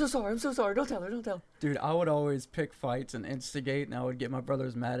 best. I'm so sorry, don't tell her. Dude, I would always pick fights and instigate, and I would get my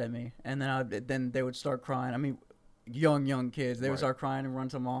brothers mad at me, and then they would start crying. I mean, young kids, they would Right. start crying and run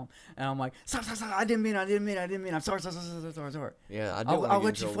to mom, and I'm like, stop, I didn't mean, I'm sorry. Yeah, I do. I'll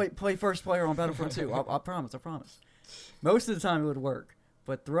let you play first player on Battlefront 2. I promise. Most of the time it would work,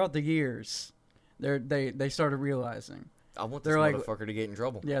 but throughout the years, they started realizing. I want this They're like- motherfucker to get in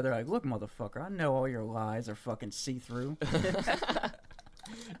trouble. Yeah, they're like, look, motherfucker, I know all your lies are fucking see-through.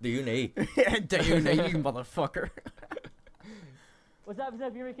 Do you need? Do you know, you motherfucker? What's up,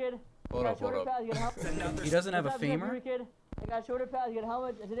 Fury Kid? Hold up. He doesn't have a femur? Fury Kid? I got shoulder pads, I got a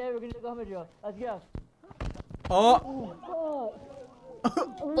helmet, and today we're gonna do a helmet drill. Let's go. Oh!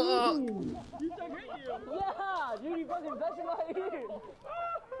 Yeah, dude, you fucking bested my ear.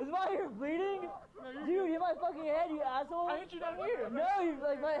 Is my ear bleeding? Dude, hit my fucking head, you asshole. I hit you down here. No, you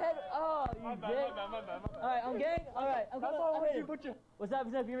like my head. Oh, you dick. Alright, I'm gang. Alright, I'm coming. What's up,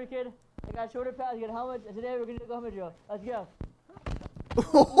 Fury Kid? I got shoulder pads, I got a helmet, and today we're gonna do a helmet drill. Let's go.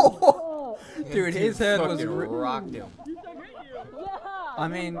 Dude, his head was. fucking rocked him. I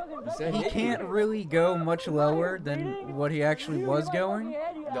mean, said he hit can't really go much lower than what he actually was going.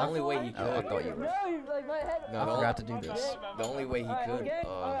 The only way he could. Oh, I thought you were. No, you like my head. No, I the forgot to do this. The only way he could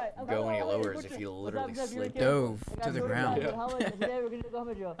go any lower is if he literally slid down. Dove to the ground. Yeah.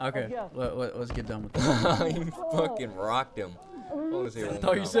 Okay, let's get done with this. He fucking rocked him. I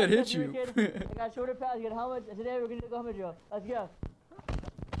thought you said hit you. I got shoulder pads, I got helmet, and today we're gonna do a helmet drill. Let's go.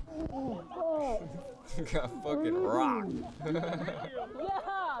 Got fucking rocked.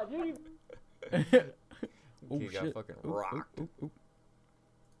 Yeah, dude. He got fucking rocked.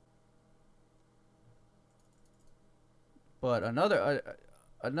 But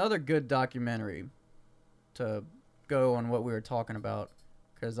another good documentary to go on what we were talking about,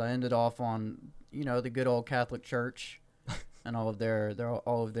 because I ended off on the good old Catholic Church and all of their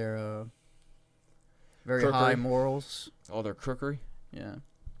very Crookery. high morals. All their crookery. Yeah,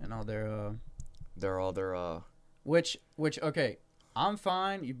 and all their which okay, I'm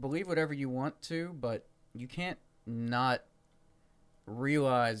fine. You believe whatever you want to, but you can't not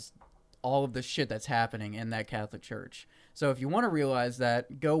realize all of the shit that's happening in that Catholic Church. So if you want to realize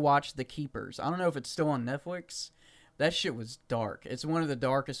that, go watch The Keepers. I don't know if it's still on Netflix. That shit was dark. It's one of the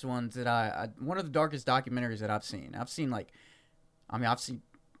darkest ones that one of the darkest documentaries that I've seen. I've seen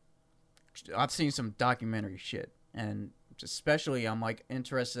some documentary shit, and especially I'm like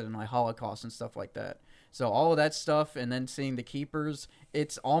interested in like Holocaust and stuff like that. So all of that stuff, and then seeing The Keepers,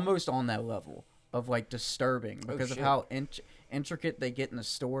 it's almost on that level of like disturbing because of how intricate they get in the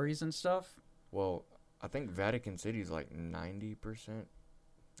stories and stuff. Well, I think Vatican City's like 90%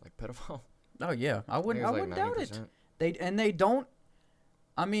 like pedophile. Oh yeah, I wouldn't doubt 90%. it. They don't.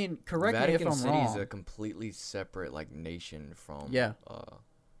 I mean, correct me if I'm Vatican wrong. City's a completely separate like nation from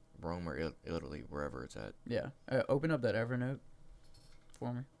Rome or Italy, wherever it's at. Yeah, open up that Evernote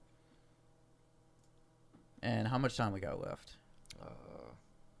for me. And how much time we got left?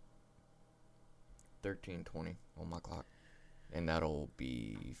 13:20 on my clock, and that'll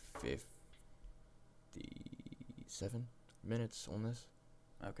be 57 minutes on this.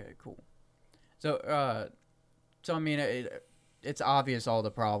 Okay, cool. So I mean, it's obvious all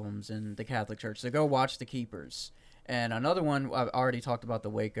the problems in the Catholic Church. So go watch The Keepers. And another one, I've already talked about the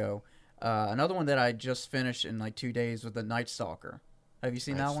Waco. Another one that I just finished in like 2 days was the Night Stalker. Have you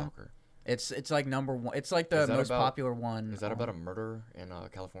seen that one? It's like number one. It's like the most popular one. Is that about a murder in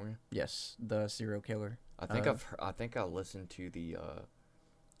California? Yes, the serial killer. I think I listened to the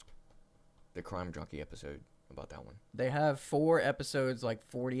Crime Junkie episode about that one. They have 4 episodes, like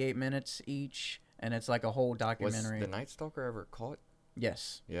 48 minutes each, and it's like a whole documentary. Was the Night Stalker ever caught?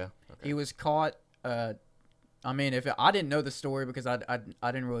 Yes. Yeah. Okay. He was caught. I mean, I didn't know the story because I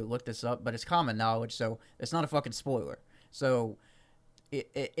didn't really look this up, but it's common knowledge, so it's not a fucking spoiler. So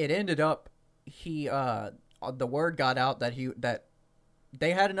it ended up the word got out that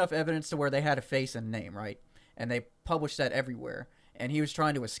they had enough evidence to where they had a face and name, right? And they published that everywhere. And he was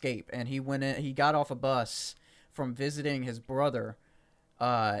trying to escape, and he got off a bus from visiting his brother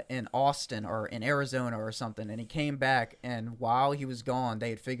in Austin or in Arizona or something, and he came back, and while he was gone, they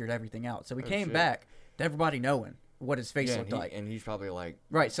had figured everything out. So he came back to everybody knowing what his face looked like. And he's probably like,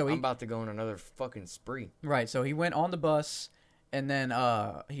 right, so I'm about to go on another fucking spree. Right, so he went on the bus, and then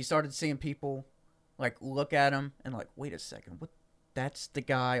he started seeing people like look at him and like, wait a second, what? That's the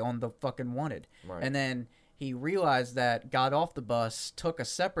guy on the fucking wanted. Right. And then he realized that, got off the bus, took a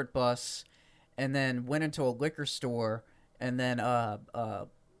separate bus, and then went into a liquor store, and then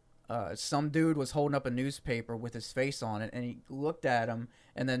some dude was holding up a newspaper with his face on it, and he looked at him,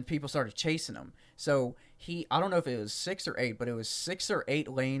 and then people started chasing him. So I don't know if it was 6 or 8, but it was 6 or 8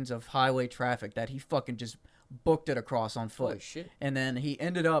 lanes of highway traffic that he fucking just booked it across on foot. Holy shit. And then he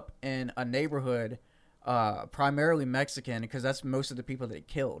ended up in a neighborhood, primarily Mexican, because that's most of the people that he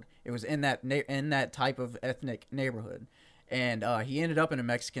killed. It was in that type of ethnic neighborhood, and he ended up in a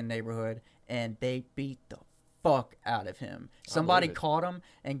Mexican neighborhood, and they beat the fuck out of him. Somebody caught him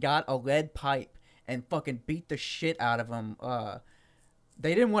and got a lead pipe and fucking beat the shit out of him.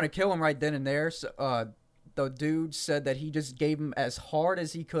 They didn't want to kill him right then and there. So, the dude said that he just gave him as hard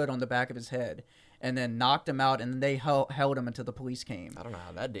as he could on the back of his head, and then knocked him out, and they held him until the police came. I don't know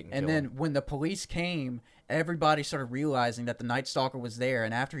how that didn't And kill then him. when the police came, everybody started realizing that the Night Stalker was there,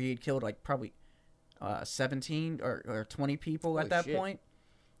 and after he had killed like probably 17 or 20 people at that point,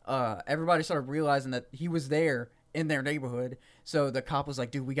 everybody started realizing that he was there in their neighborhood. So the cop was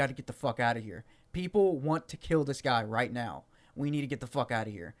like, dude, we got to get the fuck out of here. People want to kill this guy right now. We need to get the fuck out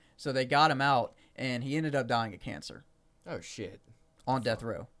of here. So they got him out, and he ended up dying of cancer. Oh, shit. On death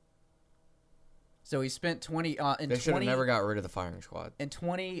row. So he spent 20... they should have never got rid of the firing squad. In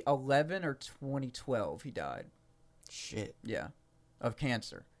 2011 or 2012, he died. Shit. Yeah. Of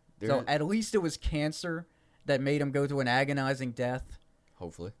cancer. So at least it was cancer that made him go through an agonizing death.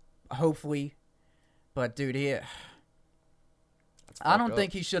 Hopefully. But, dude, I don't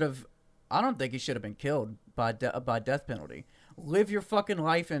think he should have been killed by death penalty. Live your fucking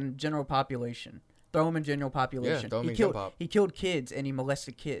life in general population. Throw him in general population. Yeah, he killed kids and he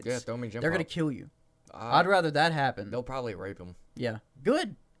molested kids. Yeah, throw me in They're going to kill you. I'd rather that happen. They'll probably rape him. Yeah.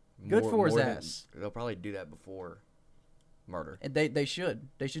 Good. Good for his than- ass. They'll probably do that before murder. And they should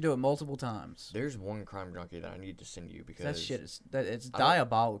do it multiple times. There's one crime junkie that I need to send you because That shit it's I don't-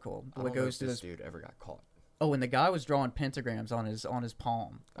 diabolical. I What don't know goes if through this this. dude ever got caught. Oh, and the guy was drawing pentagrams on his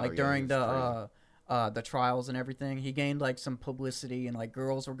palm, Oh, like yeah, during he was the trials and everything. He gained like some publicity, and like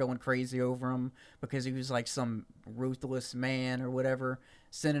girls were going crazy over him because he was like some ruthless man or whatever,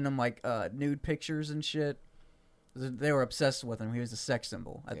 sending them like nude pictures and shit. They were obsessed with him. He was a sex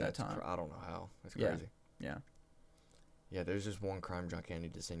symbol at Yeah, that it's time. I don't know how. It's Yeah. crazy. Yeah. Yeah, there's just one crime junkie I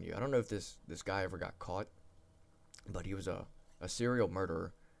need to send you. I don't know if this guy ever got caught, but he was a serial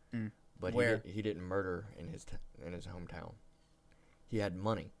murderer. Mm. But Where? he didn't murder in his hometown. He had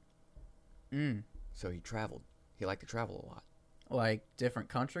money, Mm. so he traveled. He liked to travel a lot, Like different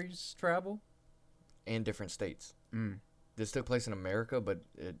countries travel. and different states. Mm. This took place in America, but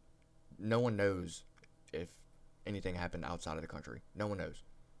no one knows if anything happened outside of the country. No one knows.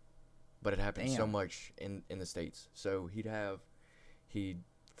 But it happened so Damn. much in the States. So he'd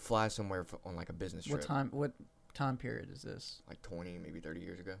fly somewhere on like a business trip. What time period is this? Like 20, maybe 30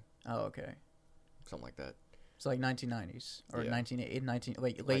 years ago. Oh, okay. Something like that. It's like 1990s or Yeah. 19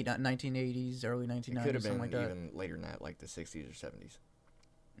 like late 1980s, early It 1990s, could have something been like that. even later than that, like the 60s or 70s.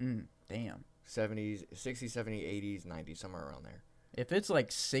 Damn. 70s, 60s, 70s, 80s, 90s, somewhere around there. If it's like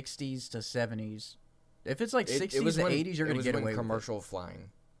 60s to 70s, if it's like It 60s was to when, 80s, you're gonna get when away commercial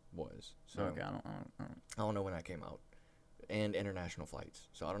flying was. with it. So Okay, I don't. I don't know when that came out. And international flights.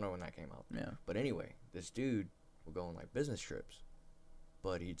 So I don't know when that came out. Yeah. But anyway, this dude would go on like business trips,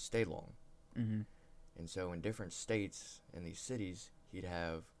 but he'd stay long. Mhm. And so in different states in these cities, he'd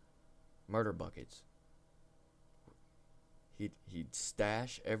have murder buckets. He'd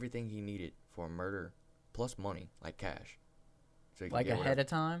stash everything he needed for a murder plus money, like cash. So he could Like get ahead whatever. of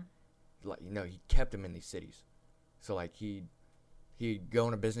time. Like, you know, he kept them in these cities. So like he'd go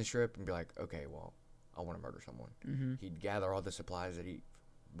on a business trip and be like, okay, well, I want to murder someone. Mhm. He'd gather all the supplies that he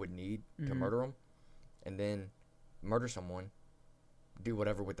would need to Mhm. murder him, and then murder someone, do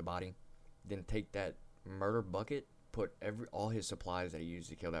whatever with the body, then take that murder bucket, put all his supplies that he used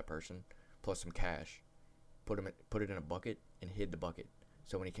to kill that person, plus some cash, put it in a bucket, and hid the bucket.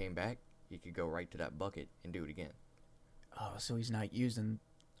 So when he came back, he could go right to that bucket and do it again. Oh, so he's not using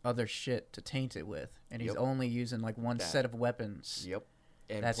other shit to taint it with, and he's Yep. only using like one That. set of weapons. Yep.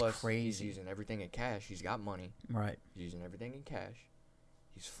 And That's plus, crazy. he's using everything in cash. He's got money. Right. He's using everything in cash.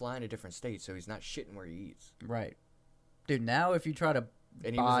 He's flying to different states, so he's not shitting where he eats. Right. Dude, now if you try to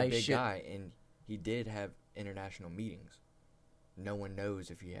And he buy was a big shit, guy, and he did have international meetings. No one knows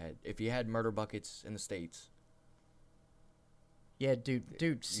if he had murder buckets in the states. yeah, dude,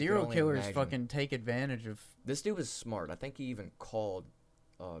 You serial can only killers imagine. fucking take advantage of. This dude was smart. I think he even called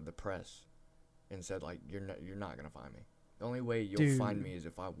the press and said like, "You're not gonna find me. The only way you'll find Dude. me is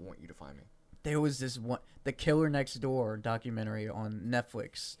if I want you to find me." There was this one, the Killer Next Door documentary on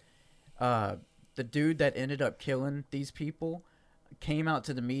Netflix. The dude that ended up killing these people came out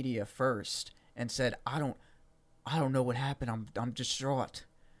to the media first and said, "I don't know what happened. I'm distraught.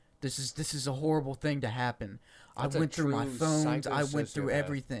 This is a horrible thing to happen. That's I a went through my true phones. I went through psychosociopath.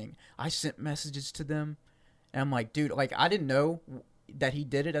 everything. I sent messages to them." And I'm like, dude, like I didn't know that he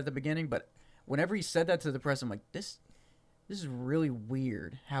did it at the beginning, but whenever he said that to the press, I'm like, this is really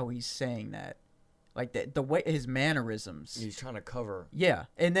weird how he's saying that. Like the way his mannerisms. He's trying to cover. Yeah,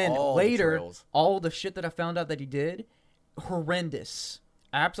 and then all the later, trails. all the shit that I found out that he did, horrendous.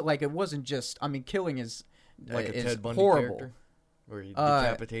 Absolutely, like it wasn't just. I mean, killing is Like a is Ted Bundy horrible. character, where you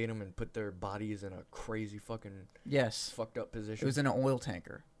decapitate them and put their bodies in a crazy fucking Yes, fucked up position. it was in an oil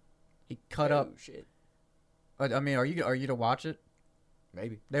tanker. He cut Oh, up. shit. I mean, are you to watch it?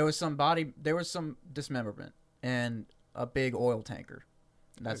 Maybe. There was some dismemberment and a big oil tanker.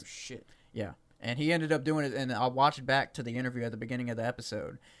 That's Oh shit. Yeah. And he ended up doing it, and I watched back to the interview at the beginning of the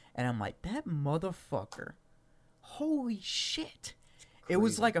episode, and I'm like, that motherfucker. Holy shit. It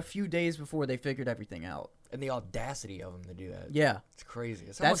was Crazy. like a few days before they figured everything out. And the audacity of him to do that. Yeah. It's crazy.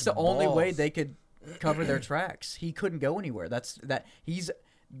 It's That's the only way they could cover their tracks. He couldn't go anywhere.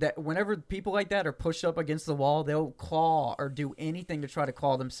 Whenever people like that are pushed up against the wall, they'll claw or do anything to try to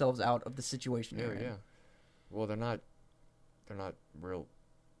claw themselves out of the situation Yeah, they're in. yeah. Well, they're not real.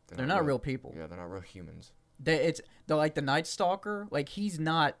 They're not real people. Yeah, they're not real humans. They're like the Night Stalker. Like he's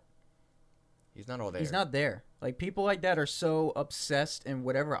not all there. He's not there. Like people like that are so obsessed in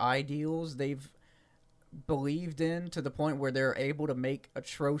whatever ideals they've believed in to the point where they're able to make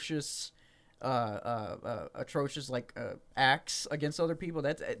atrocious acts against other people.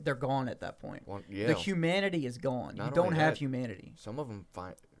 They're gone at that point. Yeah. The humanity is gone. Not You don't only have that, humanity. Some of them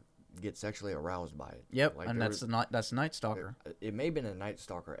get sexually aroused by it. Yep, Like, and there that's was- that's Night Stalker. It may have been a Night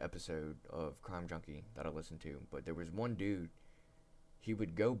Stalker episode of Crime Junkie that I listened to, but there was one dude. He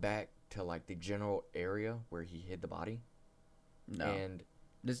would go back to like the general area where he hid the body. No, And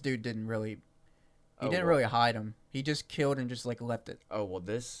this dude didn't really. He Oh, didn't well- really hide him. He just killed and just like left it. oh well,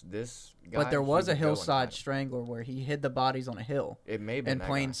 this guy. But there he was a would go and hillside hide 'em. strangler where he hid the bodies on a hill It may have been in that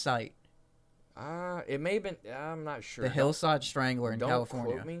plain guy. sight. It may have been. I'm not sure. The Don't- hillside strangler in don't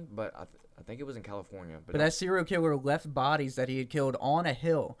California. quote me, but I think it was in California. But that serial killer left bodies that he had killed on a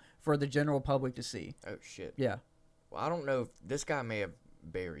hill for the general public to see. Oh shit. Yeah. Well, I don't know if this guy may have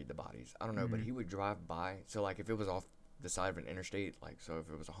buried the bodies. I don't know, but Mhm. he would drive by. So like if it was off the side of an interstate, like so if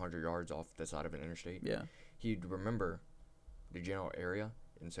it was 100 yards off the side of an interstate, Yeah. he'd remember the general area,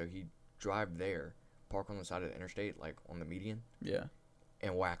 and so he'd drive there, park on the side of the interstate, like on the median, Yeah.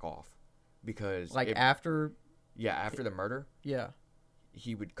 and whack off, because Like after. after the murder, Yeah.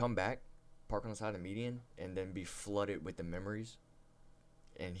 he would come back, park on the side of the median, and then be flooded with the memories,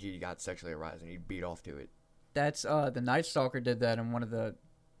 and he got sexually aroused, and he'd beat off to it. That's the Night Stalker did that in one of the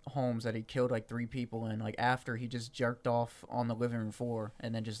homes that he killed like 3 people in. Like after he just jerked off on the living room floor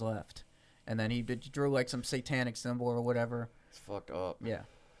and then just left, and then he drew like some satanic symbol or whatever. It's fucked up. Yeah,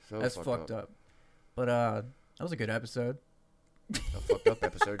 So that's fucked up. But that was a good episode. A fucked up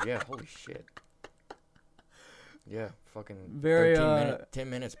episode, yeah. Holy shit. Yeah, fucking Very, 10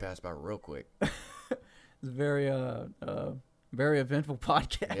 minutes passed by real quick. It's very very eventful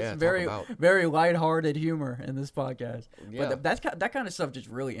podcast. Yeah, talk very about. very lighthearted humor in this podcast. Yeah. But that kind of stuff just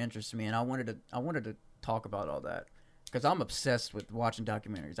really interests me, and I wanted to talk about all that because I'm obsessed with watching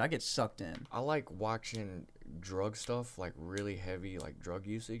documentaries. I get sucked in. I like watching drug stuff, like really heavy, like drug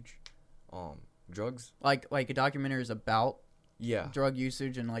usage. Drugs. Like a documentary is about Yeah. drug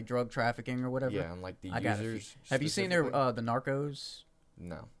usage and like drug trafficking or whatever. Yeah, and like the I got users. Have you seen their specifically. the Narcos?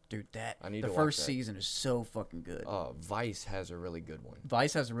 No. Dude, I need the to first watch that. season is so fucking good. Vice has a really good one.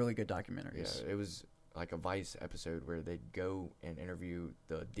 Vice has really good documentaries. Yeah, it was like a Vice episode where they'd go and interview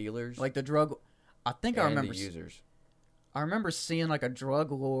the dealers, Like the drug. I think I and remember the users. I remember seeing like a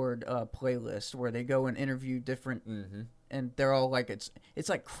drug lord playlist where they go and interview different, and they're all like it's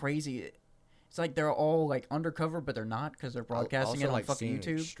like crazy. It's like they're all like undercover, but they're not because they're broadcasting also it on like fucking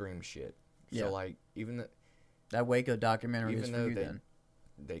seeing YouTube. extreme shit. Yeah. So like even That Waco documentary is even for though you then.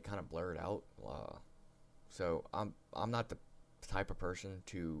 they kind of blur it out. So I'm not the type of person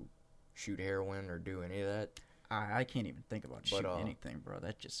to shoot heroin or do any of that. I can't even think about But, shooting anything, bro.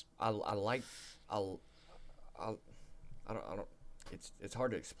 That just I like I don't it's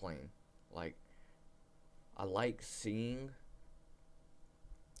hard to explain. Like I like seeing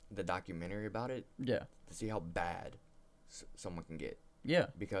the documentary about it. Yeah. To see how bad someone can get. Yeah.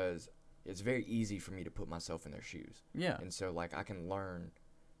 Because it's very easy for me to put myself in their shoes. Yeah. And so like I can learn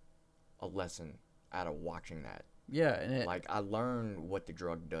a lesson out of watching that. Yeah, and like I learn what the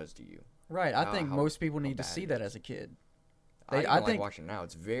drug does to you. Right. I think most people need to bad see it that is. as a kid. I think watching now.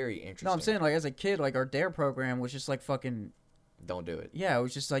 It's very interesting. No, I'm saying like as a kid, like our DARE program was just like fucking. Don't do it. Yeah, it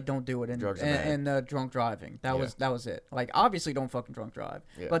was just like don't do it, and Drugs are bad. and drunk driving. That was it. Like obviously don't fucking drunk drive.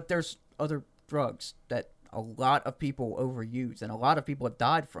 Yeah. But there's other drugs that a lot of people overuse and a lot of people have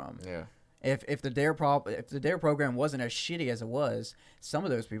died from. Yeah. If the DARE program wasn't as shitty as it was, some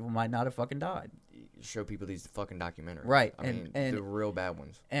of those people might not have fucking died. Show people these fucking documentaries. Right, I mean, the real bad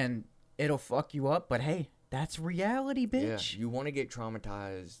ones. And it'll fuck you up, but hey, that's reality, bitch. Yeah, you want to get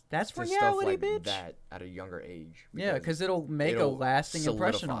traumatized. That's to reality, stuff like bitch. That at a younger age. Yeah, because it'll make a lasting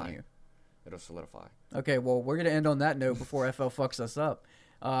impression on solidify. you. It'll solidify. Okay, well, we're gonna end on that note before FL fucks us up.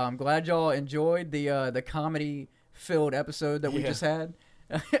 I'm glad y'all enjoyed the comedy-filled episode that we just had.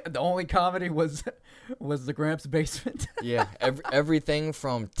 The only comedy was the Gramps basement. Yeah, everything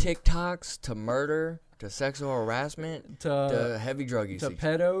from TikToks to murder to sexual harassment to heavy drug to usage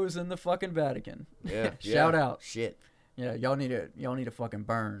pedos in the fucking Vatican. Yeah, Shout out. Shit. Yeah, y'all need to fucking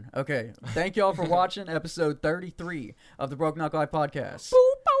burn. Okay, thank y'all for watching episode 33 of the Broke Knock Live podcast,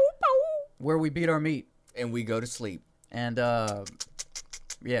 where we beat our meat and we go to sleep. And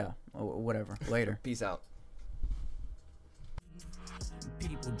yeah, whatever. Later. Peace out.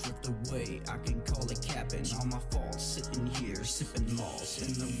 People drift away, I can call it capping. All my fault, sitting here, sipping malls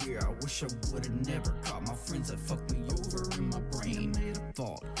in the rear. I wish I would've never caught my friends that fucked me over in my brain.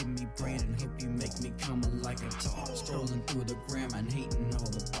 Thought, give me brain and hope you make me come like a talk. Scrolling through the gram and hating all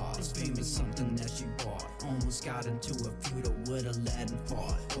the boss. Fame is something that you bought. Almost got into a feud with Aladdin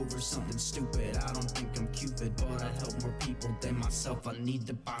fought over something stupid. I don't think I'm Cupid, but I'd help more people than myself. I need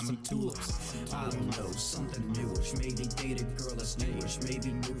to buy some tulips. I don't know, something newish. Maybe date a girl that's newish.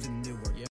 Maybe move to Newark.